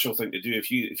a natural thing to do.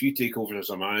 If you take over as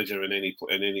a manager in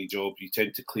any job, you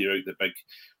tend to clear out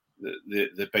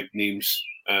the big names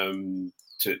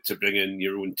to bring in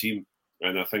your own team,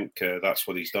 and I think that's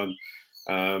what he's done.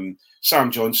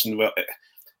 Sam Johnson, well,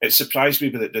 it surprised me,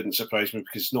 but it didn't surprise me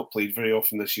because he's not played very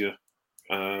often this year.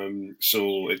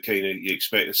 So it kind of, you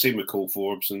expect the same with Cole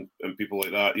Forbes and people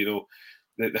like that. You know,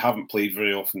 they haven't played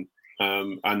very often,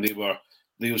 and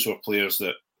those were players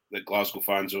that Glasgow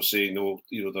fans were saying, oh,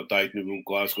 you know, they're dyed in the wool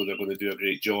Glasgow, they're going to do a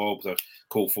great job.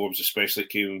 Cole Forbes especially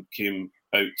came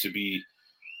out to be,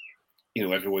 you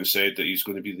know, everyone said that he's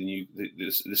going to be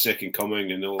the second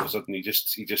coming, and all of a sudden he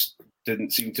just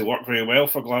didn't seem to work very well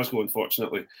for Glasgow,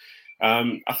 unfortunately.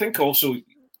 I think also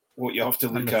what you have to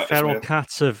look at,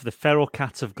 the feral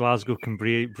cats of Glasgow can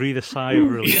breathe a sigh of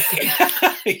relief.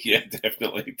 Yeah,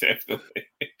 definitely.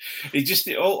 He just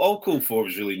all Cole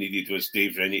Forbes really needed was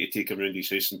Dave Rennie to take him around his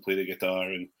house and play the guitar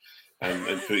and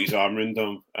put his arm around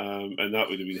him, and that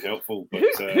would have been helpful. But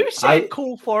who said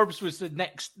Cole Forbes was the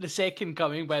second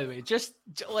coming? By the way, just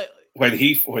like when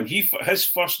his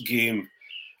first game,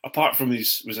 apart from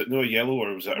his, was it no yellow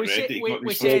or was it a red?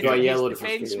 We said his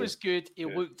defence was good. He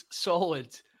looked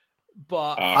solid.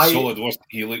 But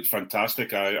he looked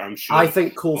fantastic. I'm sure. I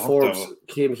think Cole Forbes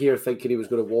came here thinking he was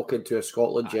going to walk into a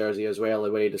Scotland jersey as well,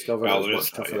 and when he discovered it was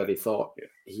much tougher than he thought,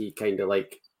 he kind of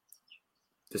like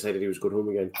decided he was going home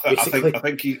again. I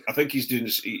think he's doing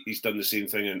this. He's done the same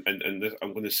thing, and this,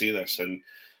 I'm going to say this, and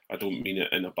I don't mean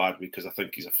it in a bad way because I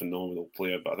think he's a phenomenal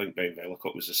player. But I think Ben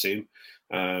Vellacott was the same.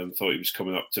 Thought he was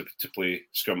coming up to play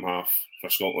scrum half for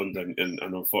Scotland, and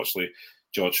unfortunately,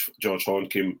 George Horn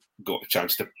got a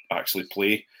chance to actually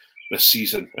play this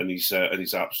season, and he's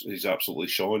absolutely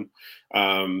shone.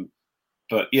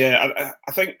 But yeah,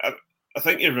 I think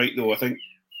you're right though. I think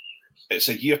it's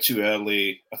a year too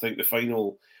early. I think the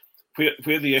final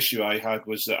where the issue I had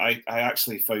was that I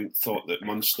actually thought that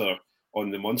Munster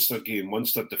on the Munster game,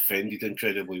 Munster defended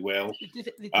incredibly well,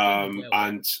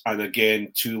 and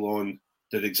again Toulon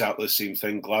did exactly the same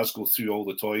thing. Glasgow threw all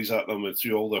the toys at them and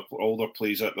threw all their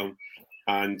plays at them.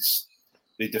 And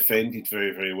they defended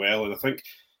very, very well. And I think,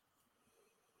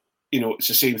 you know, it's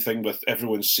the same thing with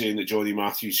everyone saying that Johnny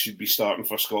Matthews should be starting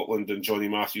for Scotland and Johnny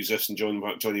Matthews this and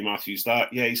Johnny Matthews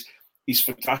that. Yeah, he's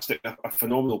fantastic, a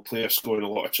phenomenal player, scoring a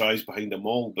lot of tries behind them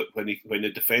all. But when the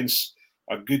defence,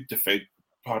 a good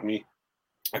pardon me,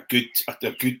 a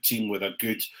good team with a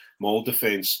good maul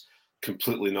defence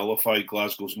completely nullified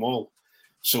Glasgow's maul.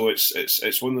 So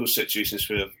it's one of those situations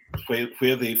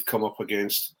where they've come up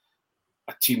against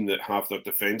a team that have their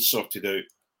defence sorted out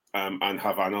and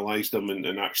have analysed them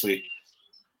and actually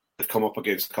they've come up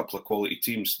against a couple of quality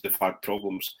teams. They've had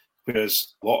problems,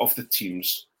 whereas a lot of the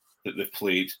teams that they've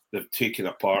played, they've taken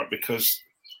apart because,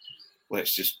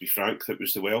 let's just be frank, it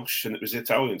was the Welsh and it was the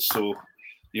Italians. So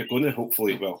you're going to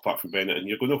hopefully, well, apart from Benetton,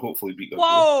 you're going to hopefully beat them.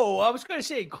 Whoa! I was going to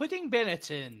say, including We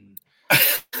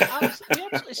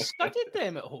actually studied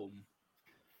them at home.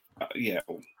 Yeah.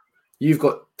 You've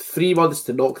got 3 months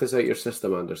to knock this out your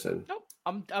system, Anderson. Nope,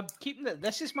 I'm keeping it.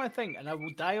 This is my thing, and I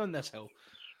will die on this hill.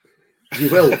 You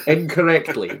will,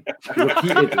 incorrectly,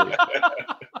 repeatedly.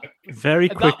 Very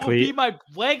And that will quickly, be my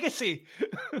legacy.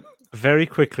 very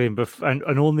quickly, and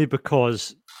only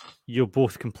because you'll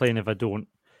both complain if I don't.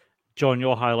 John,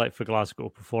 your highlight for Glasgow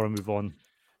before I move on.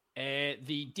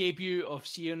 The debut of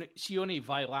Sione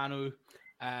Vailano,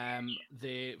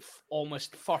 the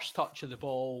almost first touch of the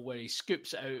ball where he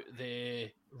scoops out the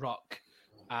ruck,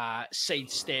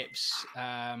 sidesteps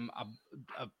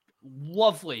a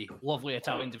lovely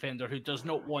Italian defender who does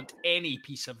not want any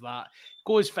piece of that,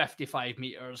 goes 55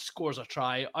 metres, scores a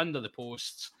try under the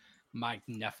posts.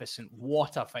 Magnificent.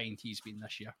 What a find he's been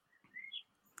this year.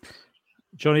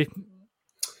 Johnny?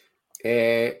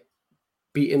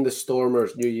 Beating the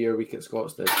Stormers New Year week at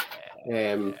Scotstoun.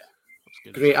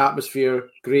 Great atmosphere,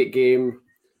 great game.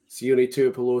 Sione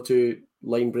Tuipulotu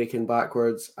line breaking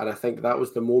backwards. And I think that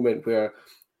was the moment where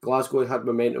Glasgow had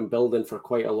momentum building for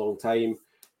quite a long time.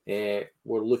 We're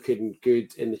looking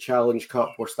good in the Challenge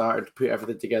Cup. We're starting to put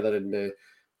everything together in the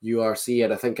URC.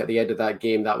 And I think at the end of that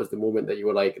game, that was the moment that you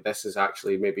were like, this is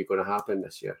actually maybe going to happen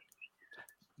this year.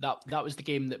 That was the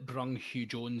game that brung Hugh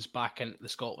Jones back into the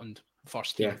Scotland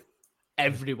first team. Yeah.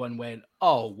 Everyone went,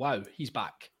 oh, wow, he's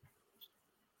back.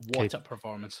 What a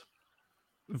performance.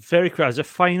 Very quick, as a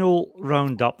final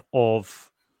roundup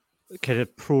of kind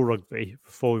of pro rugby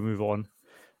before we move on,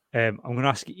 I'm going to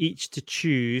ask you each to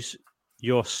choose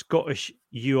your Scottish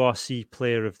URC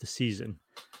player of the season.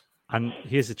 And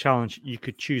here's the challenge. You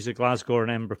could choose a Glasgow or an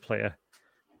Edinburgh player,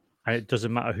 and it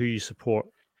doesn't matter who you support.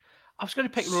 I was going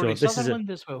to pick Rory Sutherland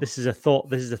as well. This is a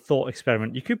thought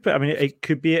experiment. You could put. I mean, it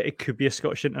could be a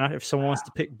Scottish international. If someone wants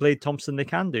to pick Blade Thompson, they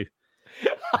can do. He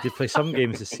did play some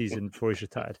games this season before he's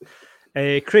retired.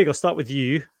 Craig, I'll start with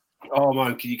you. Oh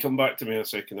man, can you come back to me in a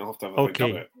second? I'll have to have a think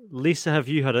about it. Lisa, have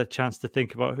you had a chance to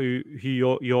think about who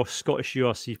your Scottish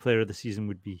URC player of the season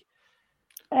would be?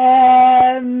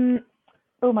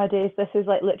 Oh my days, this is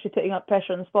like literally putting up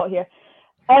pressure on the spot here.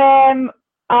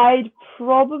 I'd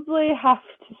probably have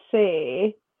to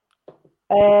say,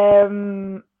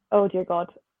 oh dear God,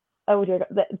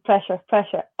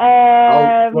 pressure.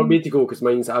 Want me to go because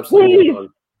mine's absolutely on.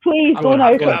 Please go now.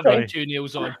 I've got 2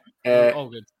 nails on. All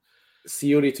good.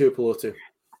 Sione Tuipulotu.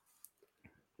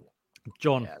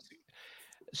 John. Yeah.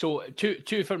 So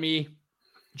two for me.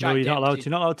 No, you're not allowed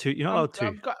to. You're not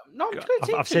allowed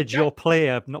to. I've said your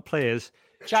player, not players.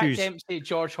 Jack Choose. Dempsey,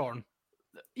 George Horn.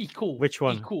 Equal. Which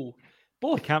one? Equal.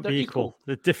 Both. They can't be equal.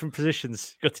 They're different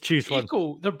positions. You've got to choose one.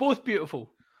 Equal. They're both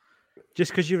beautiful.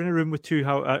 Just because you're in a room with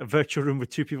a virtual room with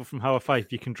 2 people from How Five,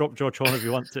 you can drop George Horn if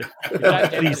you want to.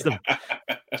 Please them.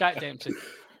 Jack Dempsey.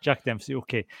 Jack Dempsey.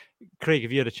 Okay, Craig,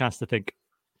 have you had a chance to think?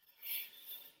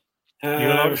 You're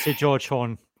allowed to say George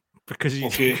Horn because you.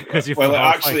 Okay. Because you're well, it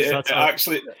actually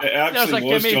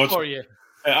was George. For you. It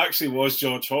actually was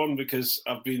George Horn because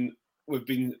we've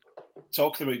been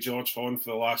talking about George Horn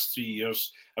for the last 3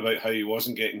 years about how he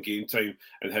wasn't getting game time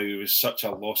and how he was such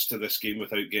a loss to this game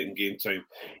without getting game time.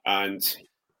 And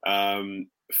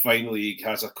finally, he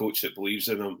has a coach that believes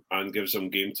in him and gives him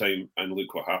game time, and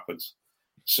look what happens.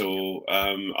 So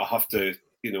I have to,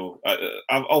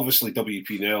 I'm obviously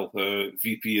WP Nell,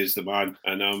 VP is the man,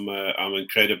 and I'm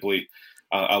incredibly,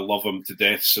 I love him to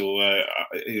death. So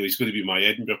he's going to be my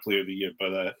Edinburgh Player of the Year.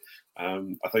 But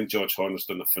I think George Horn has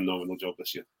done a phenomenal job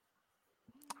this year.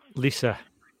 Lisa.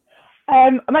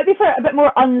 I might be for a bit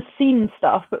more unseen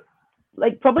stuff, but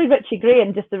like probably Richie Gray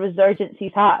and just the resurgence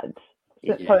he's had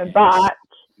since coming back.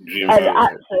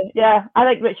 Actually, yeah, I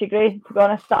like Richie Gray, to be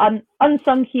honest, the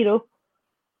unsung hero.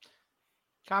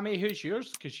 Cammy, who's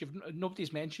yours? Because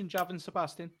nobody's mentioned Javan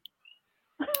Sebastian.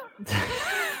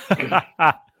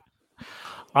 I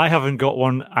haven't got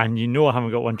one, and I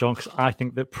haven't got one, John, because I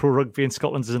think that pro rugby in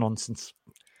Scotland is nonsense.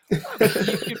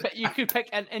 You could pick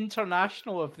an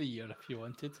international of the year if you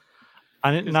wanted.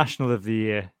 An international of the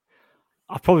year.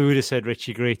 I probably would have said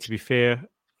Richie Gray, to be fair,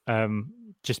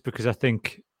 just because I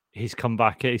think he's come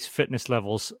back. His fitness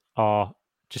levels are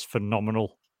just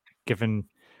phenomenal. Given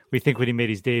we think when he made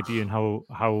his debut and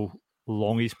how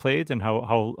long he's played and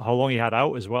how long he had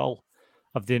out as well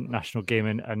of the international game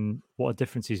and what a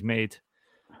difference he's made.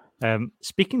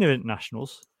 Speaking of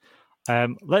internationals,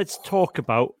 let's talk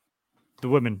about the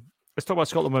women. Let's talk about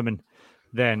Scotland women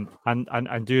then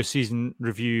and do a season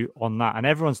review on that. And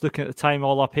everyone's looking at the time,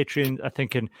 all our Patreons are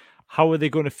thinking, how are they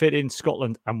going to fit in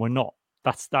Scotland? And we're not.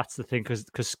 That's the thing,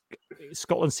 because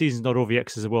Scotland's season's not over yet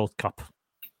because it's a World Cup.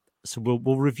 So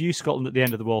we'll review Scotland at the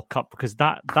end of the World Cup, because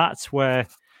that's where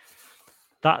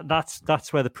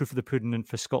the proof of the pudding and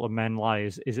for Scotland men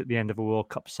lies, is at the end of a World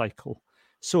Cup cycle.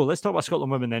 So let's talk about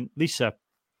Scotland women then. Lisa,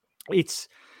 it's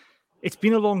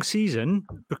been a long season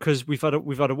because we've had a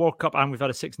World Cup and we've had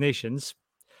a Six Nations.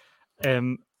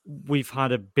 We've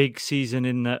had a big season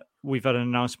in that we've had an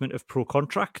announcement of pro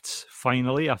contracts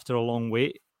finally after a long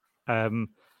wait. And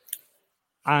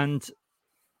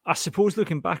I suppose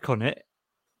looking back on it,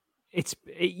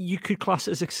 you could class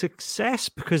it as a success,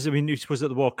 because I mean, it was at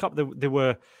the World Cup they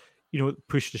were,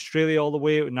 pushed Australia all the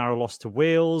way, narrow loss to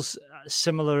Wales.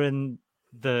 Similar in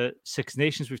the Six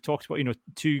Nations we've talked about,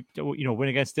 win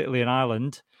against Italy and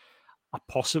Ireland.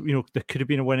 There could have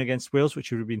been a win against Wales,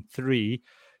 which would have been 3.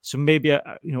 So maybe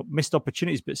missed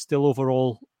opportunities, but still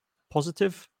overall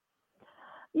positive.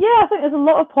 Yeah, I think there's a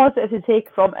lot of positive to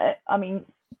take from it. I mean,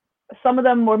 some of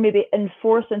them were maybe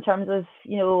enforced in terms of,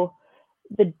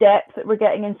 the depth that we're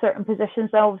getting in certain positions.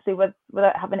 Now, obviously,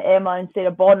 without having Emma and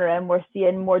Sarah Bonner in, we're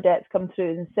seeing more depth come through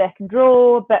in the second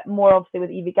row, a bit more obviously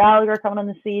with Evie Gallagher coming on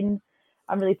the scene.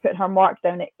 I'm really putting her mark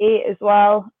down at 8 as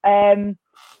well. But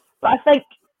I think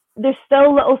there's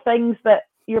still little things that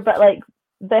you're a bit like,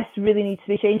 this really needs to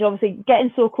be changed. Obviously,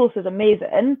 getting so close is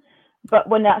amazing, but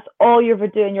when that's all you're ever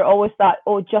doing, you're always that,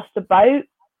 just about.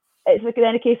 It's like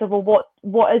then a case of, well,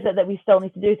 what is it that we still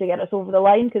need to do to get us over the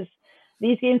line? Because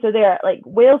these games are there. Like,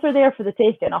 Wales are there for the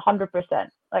taking, 100%.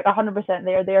 Like 100%,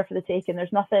 they are there for the taking.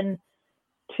 There's nothing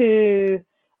too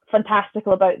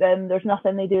fantastical about them. There's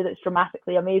nothing they do that's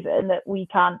dramatically amazing that we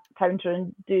can't counter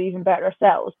and do even better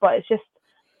ourselves. But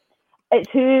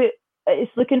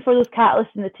it's looking for those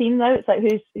catalysts in the team now. It's like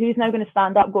who's now going to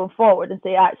stand up going forward and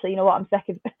say, actually, you know what,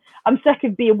 I'm sick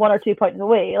of being 1 or 2 points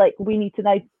away. Like, we need to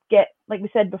now get, like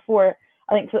we said before,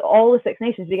 I think for all the Six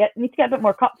Nations, we need to get a bit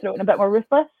more cutthroat and a bit more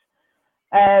ruthless.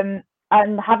 And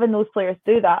having those players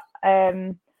do that.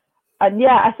 And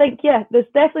yeah, I think, there's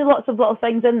definitely lots of little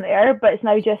things in there, but it's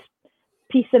now just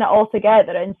piecing it all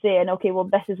together and saying, okay, well,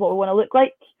 this is what we want to look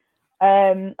like.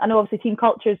 I know obviously team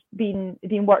culture's been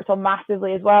worked on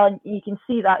massively as well, and you can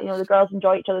see that, the girls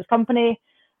enjoy each other's company.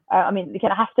 I mean, they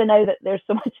kind of have to now that they're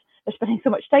spending so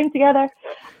much time together.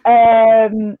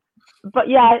 But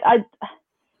yeah,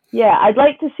 I'd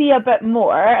like to see a bit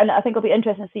more, and I think it'll be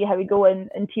interesting to see how we go in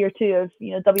tier 2 of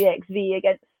WXV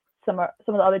against some of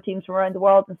the other teams from around the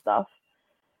world and stuff.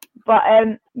 But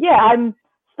I'm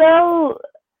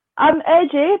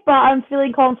edgy, but I'm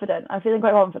feeling confident. I'm feeling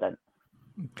quite confident.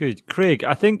 Good, Craig.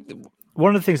 I think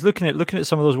one of the things looking at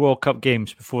some of those World Cup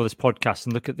games before this podcast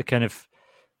and look at the kind of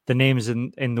the names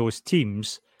in those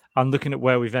teams and looking at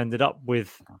where we've ended up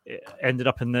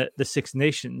in the Six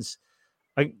Nations.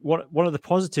 I think one of the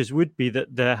positives would be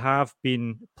that there have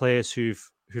been players who've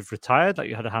retired, like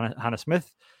you had Hannah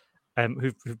Smith,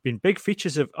 who've been big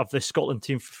features of the Scotland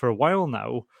team for a while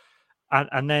now,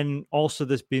 and then also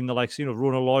there's been the likes,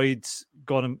 Rona Lloyd's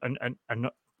gone and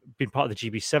been part of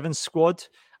the GB7 squad,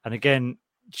 and again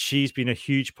she's been a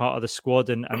huge part of the squad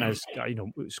and has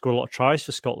scored a lot of tries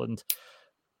for Scotland.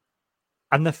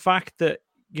 And the fact that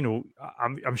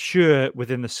I'm sure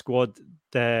within the squad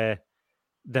their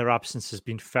absence has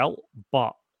been felt,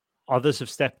 but others have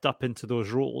stepped up into those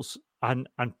roles and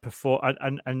perform.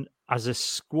 And as a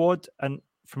squad, and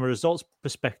from a results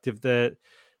perspective, there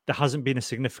hasn't been a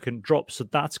significant drop. So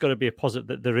that's got to be a positive,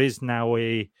 that there is now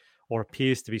or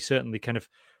appears to be certainly kind of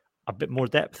a bit more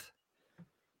depth.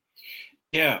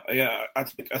 Yeah. I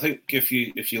think if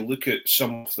you look at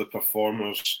some of the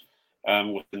performers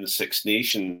within the Six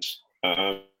Nations.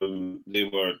 They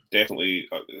were definitely,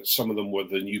 some of them were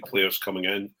the new players coming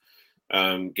in,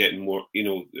 getting more,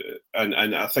 and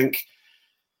I think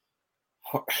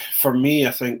for me,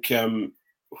 I think where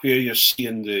you're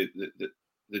seeing the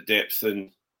depth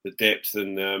in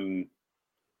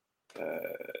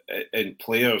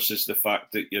players is the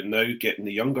fact that you're now getting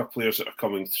the younger players that are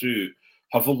coming through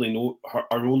are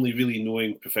only really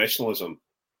knowing professionalism.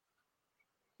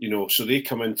 So they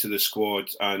come into the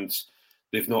squad and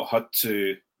they've not had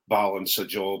to balance a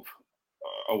job,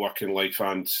 a working life,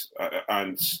 and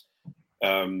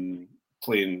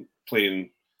playing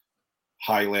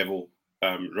high level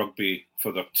rugby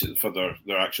for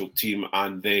their actual team,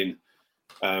 and then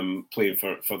playing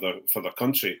for their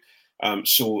country.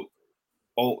 So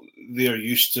all they're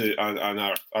used to and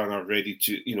are ready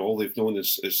to, all they've known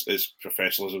is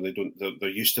professionalism. They're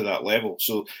used to that level.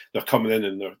 So they're coming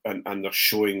in and they're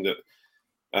showing that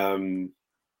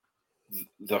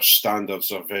their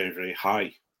standards are very, very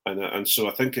high. And so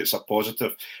I think it's a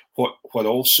positive. What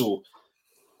also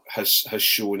has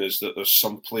shown is that there's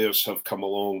some players have come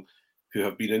along who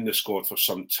have been in the squad for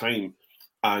some time,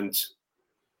 and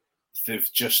they've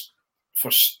just,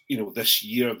 for this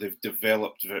year, they've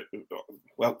developed very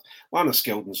well. Lana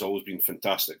Skeldon's always been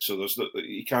fantastic, so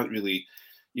you can't really,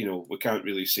 we can't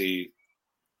really say,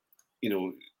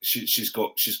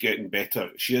 she's getting better.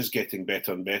 She is getting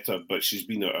better and better, but she's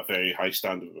been at a very high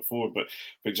standard before. But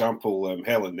for example,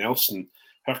 Helen Nelson,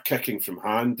 her kicking from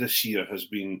hand this year has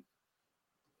been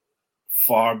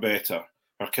far better.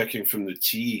 Her kicking from the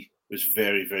tee was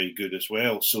very, very good as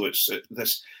well. So it's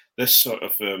this sort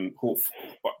of hope,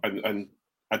 and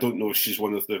I don't know if she's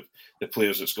one of the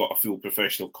players that's got a full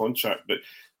professional contract, but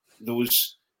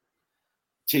those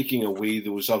taking away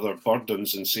those other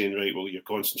burdens and saying, right, well, you're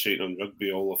concentrating on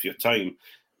rugby all of your time,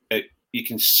 you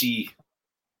can see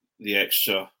the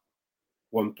extra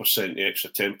 1%, the extra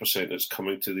 10% that's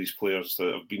coming to these players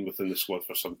that have been within the squad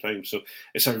for some time. So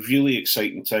it's a really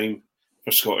exciting time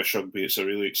for Scottish rugby. It's a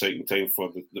really exciting time for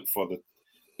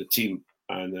the team,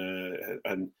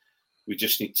 and we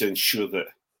just need to ensure that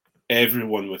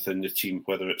everyone within the team,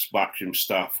 whether it's backroom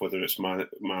staff, whether it's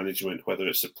management, whether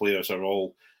it's the players, are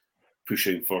all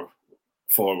pushing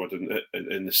forward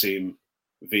in the same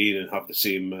vein and have the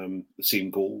same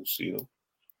goals.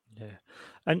 Yeah,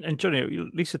 and Johnny,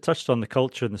 Lisa touched on the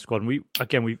culture in the squad. And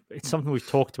it's something we've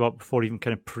talked about before, even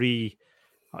kind of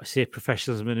I say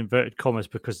professionalism in inverted commas,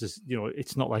 because there's,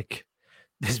 it's not like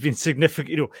there's been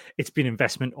significant, it's been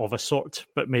investment of a sort,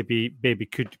 but maybe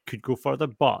could go further.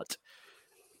 But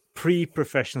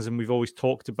pre-professionalism, we've always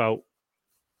talked about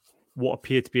what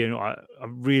appeared to be a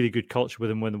really good culture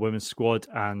within the women's squad,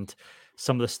 and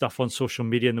some of the stuff on social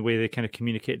media and the way they kind of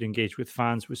communicated and engaged with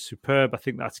fans was superb. I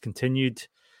think that's continued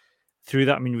through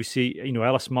that. I mean, we see,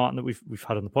 Ellis Martin that we've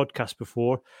had on the podcast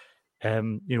before,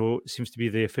 seems to be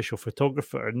the official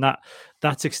photographer, and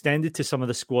that's extended to some of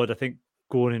the squad. I think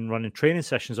going and running training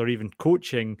sessions or even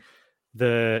coaching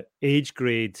the age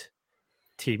grade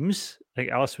teams. I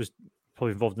think Alice was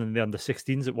probably involved in the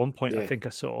under-16s at one point. Yeah. I think I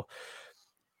saw.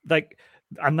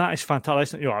 And that is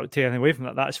fantastic. I would take anything away from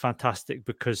that. That is fantastic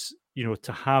because,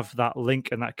 to have that link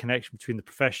and that connection between the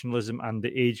professionalism and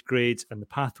the age grades and the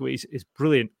pathways is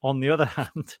brilliant. On the other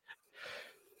hand,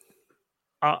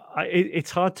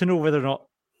 it's hard to know whether or not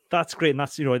that's great. And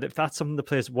that's, if that's something the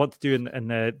players want to do and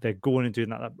they're going and doing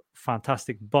that,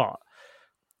 fantastic. But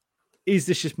is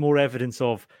this just more evidence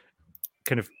of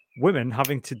kind of women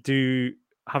having to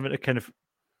kind of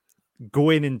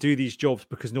go in and do these jobs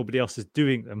because nobody else is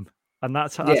doing them? And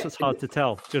that's what's hard to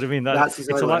tell. Do you know what I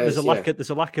mean? There's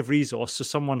a lack of resource. So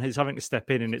someone who's having to step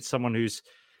in, and it's someone who's,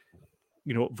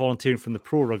 volunteering from the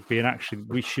pro rugby. And actually,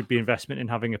 we should be investment in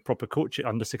having a proper coach at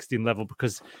under 16 level,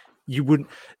 because there would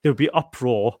be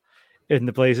uproar in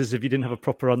the Blazers if you didn't have a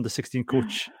proper under 16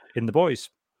 coach in the boys.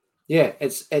 Yeah,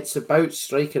 it's about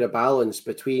striking a balance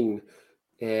between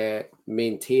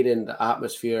maintaining the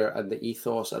atmosphere and the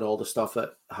ethos and all the stuff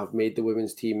that have made the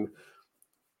women's team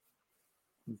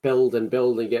build and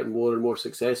get more and more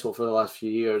successful for the last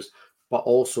few years, but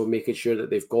also making sure that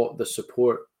they've got the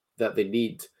support that they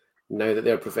need now that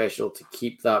they're professional to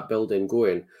keep that building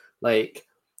going. Like,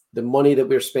 the money that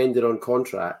we're spending on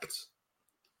contracts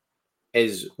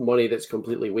is money that's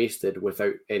completely wasted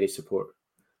without any support.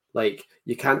 Like,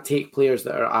 you can't take players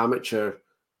that are amateur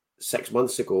 6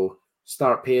 months ago,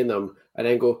 start paying them, and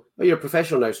then go, oh, you're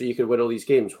professional now, so you can win all these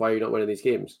games. Why are you not winning these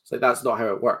games? It's like, that's not how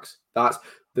it works. That's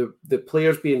the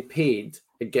players being paid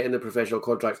and getting the professional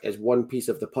contracts is one piece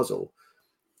of the puzzle,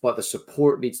 but the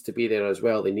support needs to be there as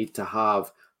well. They need to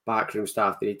have backroom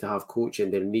staff. They need to have coaching.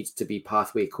 There needs to be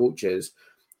pathway coaches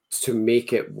to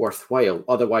make it worthwhile.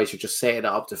 Otherwise, you're just setting it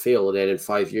up to fail, and then in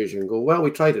 5 years you can go, well,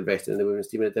 we tried investing in the women's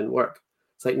team and it didn't work.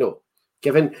 It's like, no,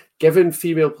 giving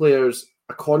female players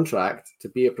a contract to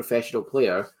be a professional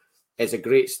player is a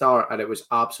great start, and it was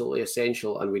absolutely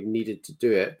essential, and we needed to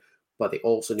do it, but they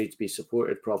also need to be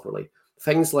supported properly.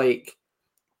 Things like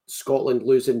Scotland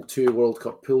losing 2 World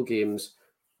Cup pool games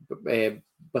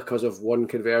because of one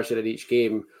conversion in each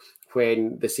game,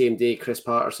 when the same day Chris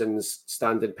Patterson's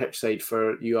standing pitchside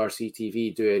for URC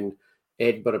TV doing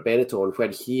Edinburgh Benetton,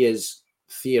 when he is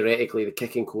theoretically the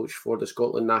kicking coach for the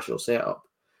Scotland national setup.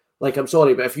 Like, I'm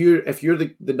sorry, but if you're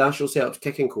the national setup's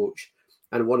kicking coach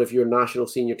and one of your national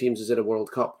senior teams is in a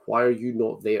World Cup, why are you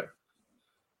not there?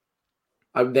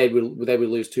 And then we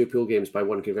lose 2 pool games by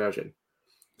 1 conversion.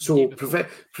 So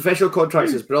professional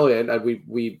contracts is brilliant, and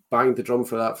we banged the drum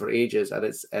for that for ages,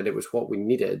 and it was what we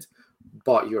needed.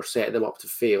 But you're setting them up to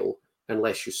fail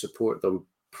unless you support them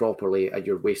properly, and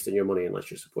you're wasting your money unless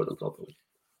you support them properly.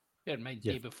 Bear in mind,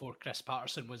 day before Chris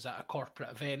Patterson was at a corporate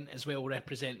event as well,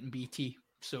 representing BT.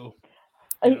 So,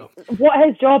 what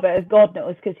his job is, God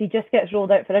knows, because he just gets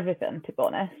rolled out for everything. To be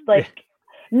honest,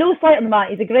 no slight on the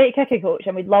man, he's a great kicking coach,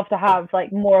 and we'd love to have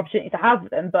more opportunity to have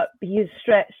with him. But he's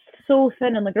stretched so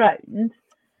thin on the ground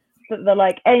that they're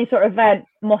like, any sort of event,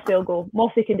 Mossy will go.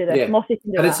 Mossy can do this. Mossy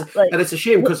can do that. And it's a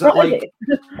shame because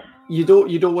you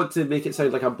don't want to make it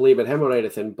sound like I'm blaming him or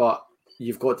anything, but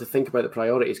you've got to think about the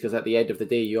priorities, because at the end of the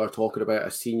day, you are talking about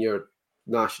a senior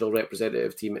national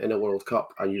representative team in a World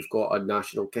Cup, and you've got a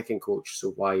national kicking coach.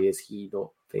 So why is he not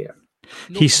there?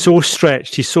 He's so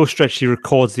stretched. He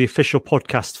records the official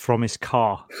podcast from his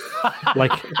car,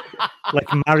 like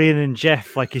Marion and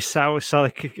Jeff. Like he's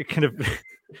like a kind of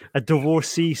a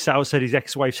divorcee sat outside his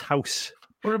ex-wife's house.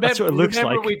 That's what it looks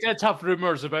like. We did have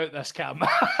rumours about this, Cam.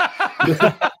 You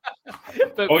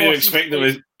expect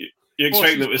them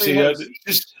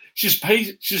to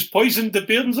say she's poisoned the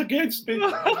bairns against me.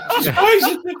 She's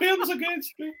poisoned the bairns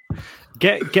against me.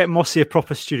 Get Mossy a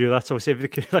proper studio. That's obviously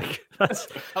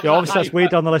obviously that's way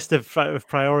down the list of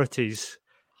priorities,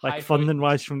 like funding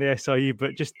wise from the SIE.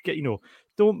 But just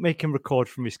don't make him record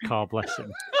from his car. Bless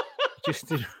him.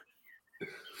 Just.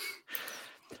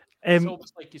 It's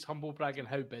almost like he's humble bragging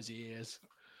how busy he is.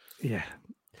 Yeah,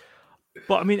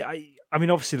 but I mean,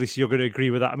 obviously, Lisa, you're going to agree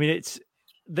with that. I mean, it's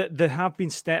that there have been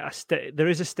there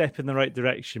is a step in the right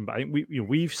direction, but I think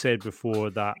we've said before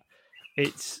that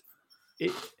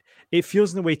it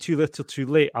feels in a way too little, too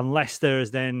late, unless there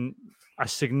is then a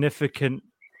significant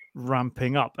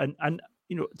ramping up, and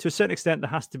to a certain extent, there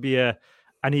has to be an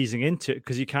easing into it,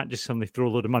 because you can't just suddenly throw a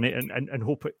load of money and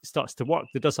hope it starts to work.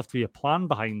 There does have to be a plan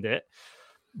behind it.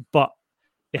 But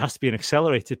it has to be an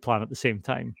accelerated plan at the same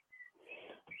time.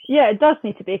 Yeah, it does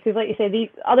need to be, because like you say, the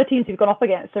other teams we've gone up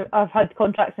against have had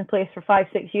contracts in place for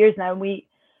 5-6 years now, and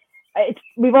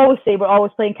we've always say we're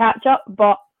always playing catch up,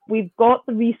 but we've got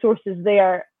the resources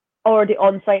there already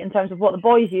on site in terms of what the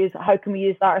boys use. How can we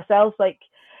use that ourselves?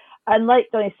 And like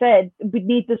Donny said, we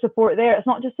need the support there. It's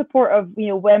not just support of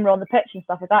when we're on the pitch and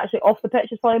stuff. It's actually off the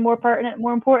pitch is probably more pertinent,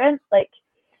 more important.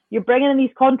 You're bringing in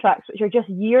these contracts, which are just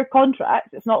year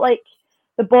contracts. It's not like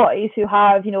the boys who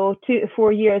have, 2 to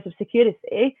 4 years of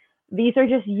security. These are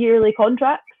just yearly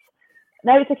contracts.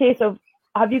 Now it's a case of,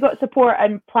 have you got support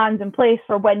and plans in place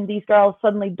for when these girls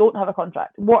suddenly don't have a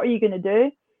contract? What are you going to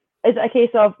do? Is it a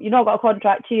case of, you've not got a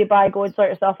contract, cheer by, go and sort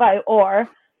yourself out? Or,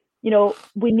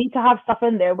 we need to have stuff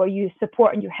in there where you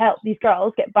support and you help these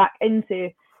girls get back into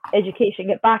education,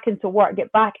 get back into work, get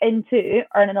back into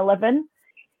earning a living.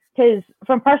 Because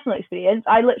from personal experience,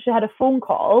 I literally had a phone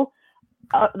call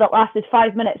that lasted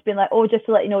 5 minutes being like, oh, just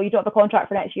to let you know, you don't have a contract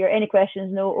for next year. Any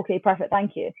questions? No. Okay, perfect.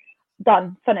 Thank you.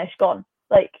 Done. Finished. Gone.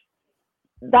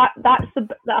 That's the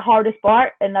hardest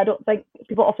part. And I don't think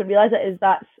people often realize it, is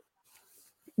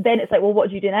then it's like, well, what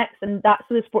do you do next? And that's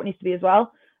where the sport needs to be as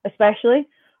well, especially.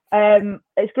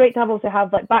 It's great to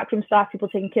have backroom staff, people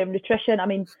taking care of nutrition. I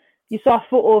mean, you saw a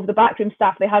photo of the backroom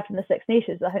staff they had from the Six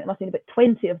Nations. I think there must have been about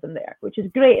 20 of them there, which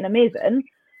is great and amazing.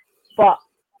 But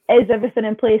is everything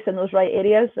in place in those right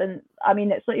areas? And I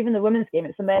mean, it's not even the women's game,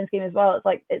 it's the men's game as well.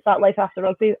 It's that life after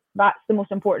rugby. That's the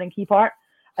most important and key part.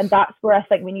 And that's where I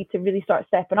think we need to really start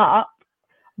stepping up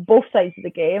both sides of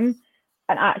the game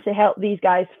and actually help these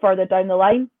guys further down the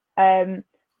line.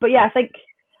 But yeah, I think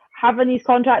having these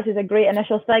contracts is a great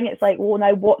initial thing. It's like, well,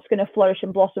 now what's going to flourish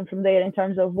and blossom from there in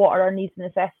terms of what are our needs and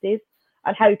necessities,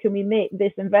 and how can we make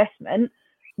this investment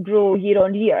grow year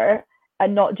on year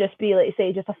and not just be, like you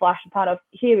say, just a flash and pan of,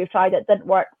 here, we've tried it, didn't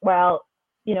work. Well,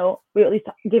 we at least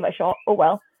gave it a shot. Oh,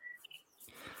 well.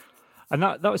 And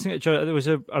that was there was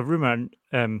a rumour,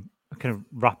 kind of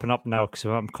wrapping up now, because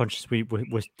I'm conscious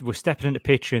we're stepping into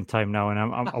Patreon time now, and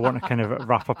I want to kind of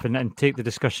wrap up and take the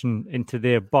discussion into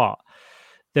there. But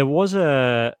there was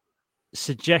a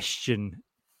suggestion,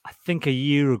 I think a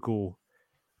year ago,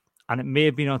 and it may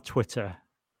have been on Twitter.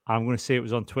 I'm going to say it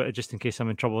was on Twitter just in case I'm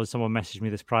in trouble and someone messaged me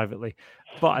this privately.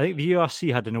 But I think the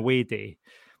URC had an away day,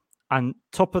 and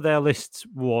top of their list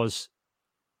was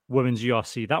women's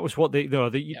URC. That was what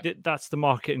that's the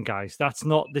marketing guys.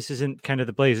 This isn't kind of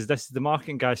the Blazers. This is the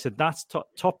marketing guys said that's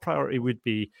top priority would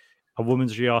be a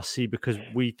women's URC, because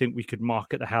we think we could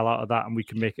market the hell out of that and we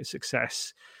can make it a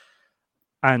success.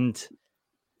 And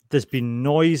there's been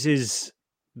noises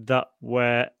that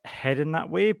were heading that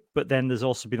way, but then there's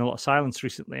also been a lot of silence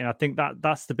recently, and I think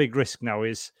that's the big risk now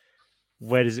is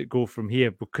where does it go from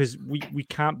here? Because we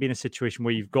can't be in a situation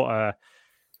where you've got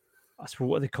I suppose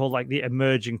what they call like the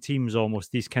emerging teams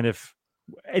almost, these kind of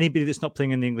anybody that's not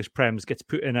playing in the English Prems gets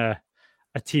put in a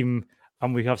team,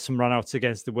 and we have some runouts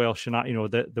against the Welsh and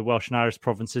the Welsh and Irish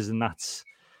provinces, and that's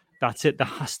it. There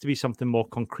has to be something more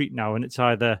concrete now, and it's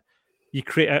either you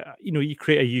create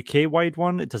a UK wide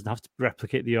one. It doesn't have to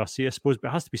replicate the URC, I suppose, but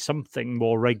it has to be something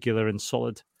more regular and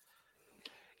solid.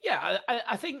 Yeah,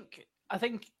 I think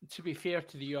to be fair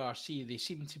to the URC, they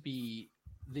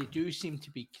do seem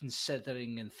to be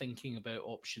considering and thinking about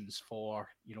options for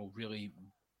really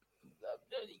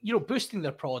boosting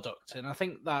their product, and I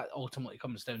think that ultimately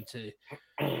comes down to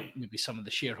maybe some of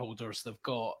the shareholders they've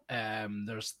got.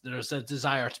 There's a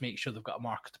desire to make sure they've got a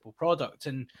marketable product,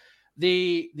 and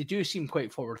they do seem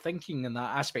quite forward thinking in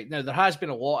that aspect. Now there has been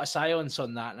a lot of silence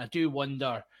on that, and I do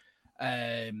wonder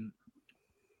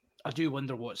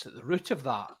what's at the root of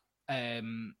that.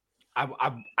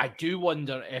 I do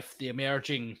wonder if the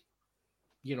emerging,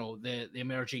 the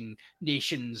emerging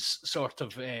nations sort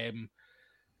of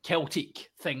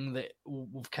Celtic thing that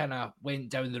we've kind of went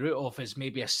down the route of is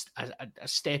maybe a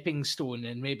stepping stone,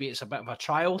 and maybe it's a bit of a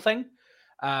trial thing.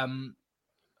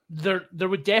 There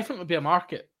would definitely be a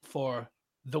market for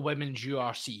the women's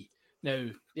URC. Now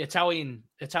the Italian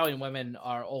women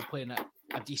are all playing at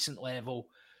a decent level.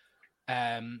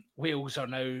 Wales are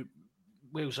now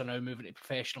moving to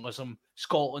professionalism.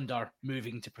 Scotland are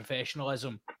moving to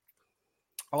professionalism.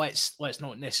 Let's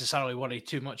not necessarily worry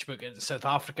too much about getting South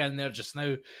Africa in there just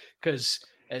now, because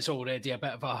it's already a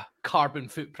bit of a carbon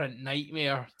footprint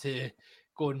nightmare to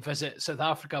go and visit South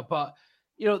Africa. But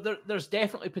there's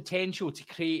definitely potential to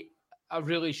create a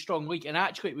really strong league, and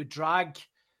actually it would drag.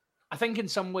 I think in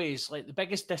some ways, like the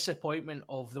biggest disappointment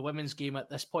of the women's game at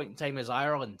this point in time is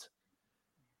Ireland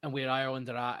and where Ireland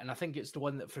are at. And I think it's the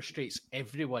one that frustrates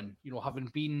everyone, having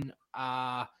been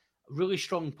a really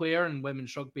strong player in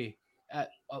women's rugby at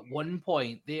one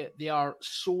point, they are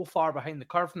so far behind the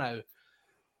curve now.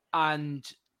 And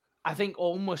I think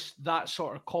almost that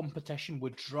sort of competition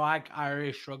would drag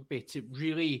Irish rugby to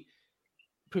really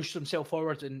push themselves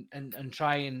forward and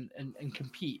try and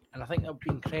compete. And I think that would be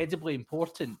incredibly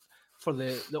important for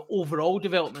the overall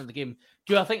development of the game.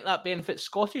 Do I think that benefits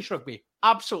Scottish rugby?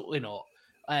 Absolutely not.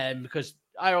 Because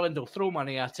Ireland will throw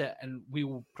money at it and we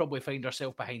will probably find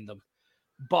ourselves behind them.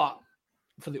 But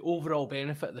for the overall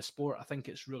benefit of the sport, I think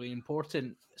it's really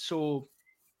important. So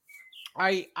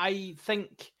I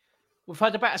think we've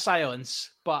had a bit of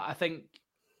silence, but I think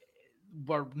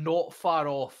we're not far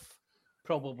off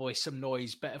probably some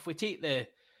noise. But if we take the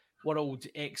World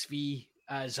XV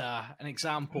as an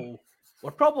example,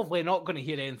 we're probably not going to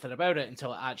hear anything about it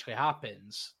until it actually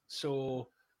happens. So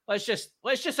let's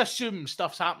just assume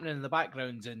stuff's happening in the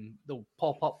background, and they'll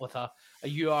pop up with a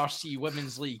URC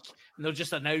Women's League, and they'll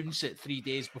just announce it 3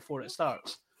 days before it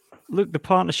starts. Look, the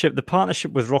partnership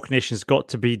with Rock Nation's got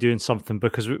to be doing something,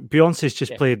 because Beyonce's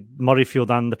just played Murrayfield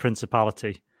and the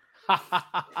Principality.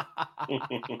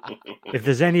 If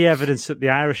there's any evidence that the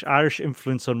Irish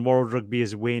influence on world rugby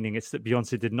is waning, it's that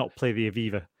Beyonce did not play the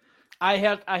Aviva. I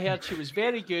heard she was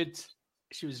very good.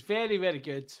 She was very, very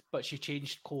good, but she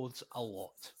changed clothes a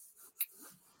lot.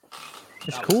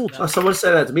 It's cold. Someone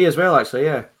said that to me as well, actually.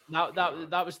 Yeah.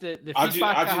 That was the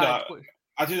feedback I had.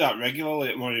 I do that regularly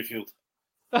at Murrayfield.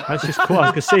 That's just cool.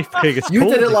 I was going to say, Craig, it's you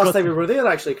cold. did it last time we were there,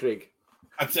 actually, Craig.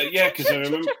 Yeah, because I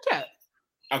remember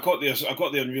I got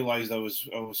there and realised I was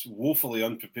woefully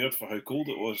unprepared for how cold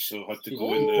it was, so I had to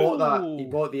go in there. He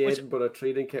bought the Edinburgh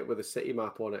training kit with a city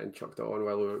map on it and chucked it on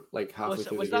while we were like halfway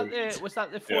through the game. Was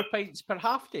that the 4 pints per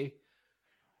half day?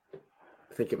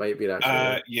 I think it might be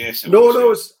actually. Yes. It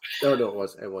was.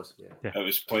 It was. Yeah. It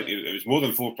was plenty. It was more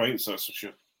than 4 pints, that's for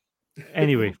sure.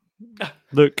 Anyway,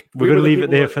 look, we're going to leave it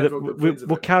there for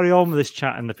we'll carry on with this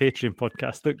chat in the Patreon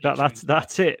podcast. Look,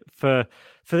 that's it for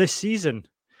this season.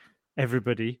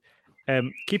 Everybody,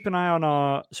 keep an eye on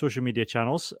our social media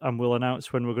channels, and we'll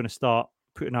announce when we're going to start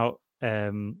putting out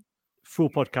full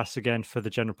podcasts again for the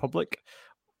general public.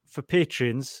 For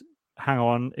Patreons, hang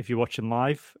on if you're watching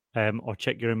live, or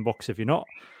check your inbox if you're not.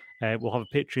 We'll have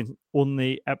a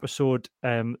Patreon-only episode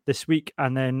this week,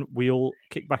 and then we'll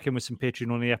kick back in with some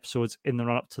Patreon-only episodes in the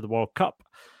run-up to the World Cup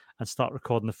and start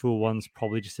recording the full ones,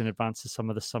 probably just in advance of some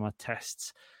of the summer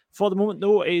tests. For the moment,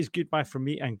 though, it is goodbye from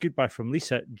me and goodbye from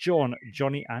Lisa, John,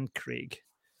 Johnny, and Craig.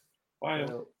 Bye.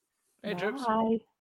 Hey, Dribs. Bye.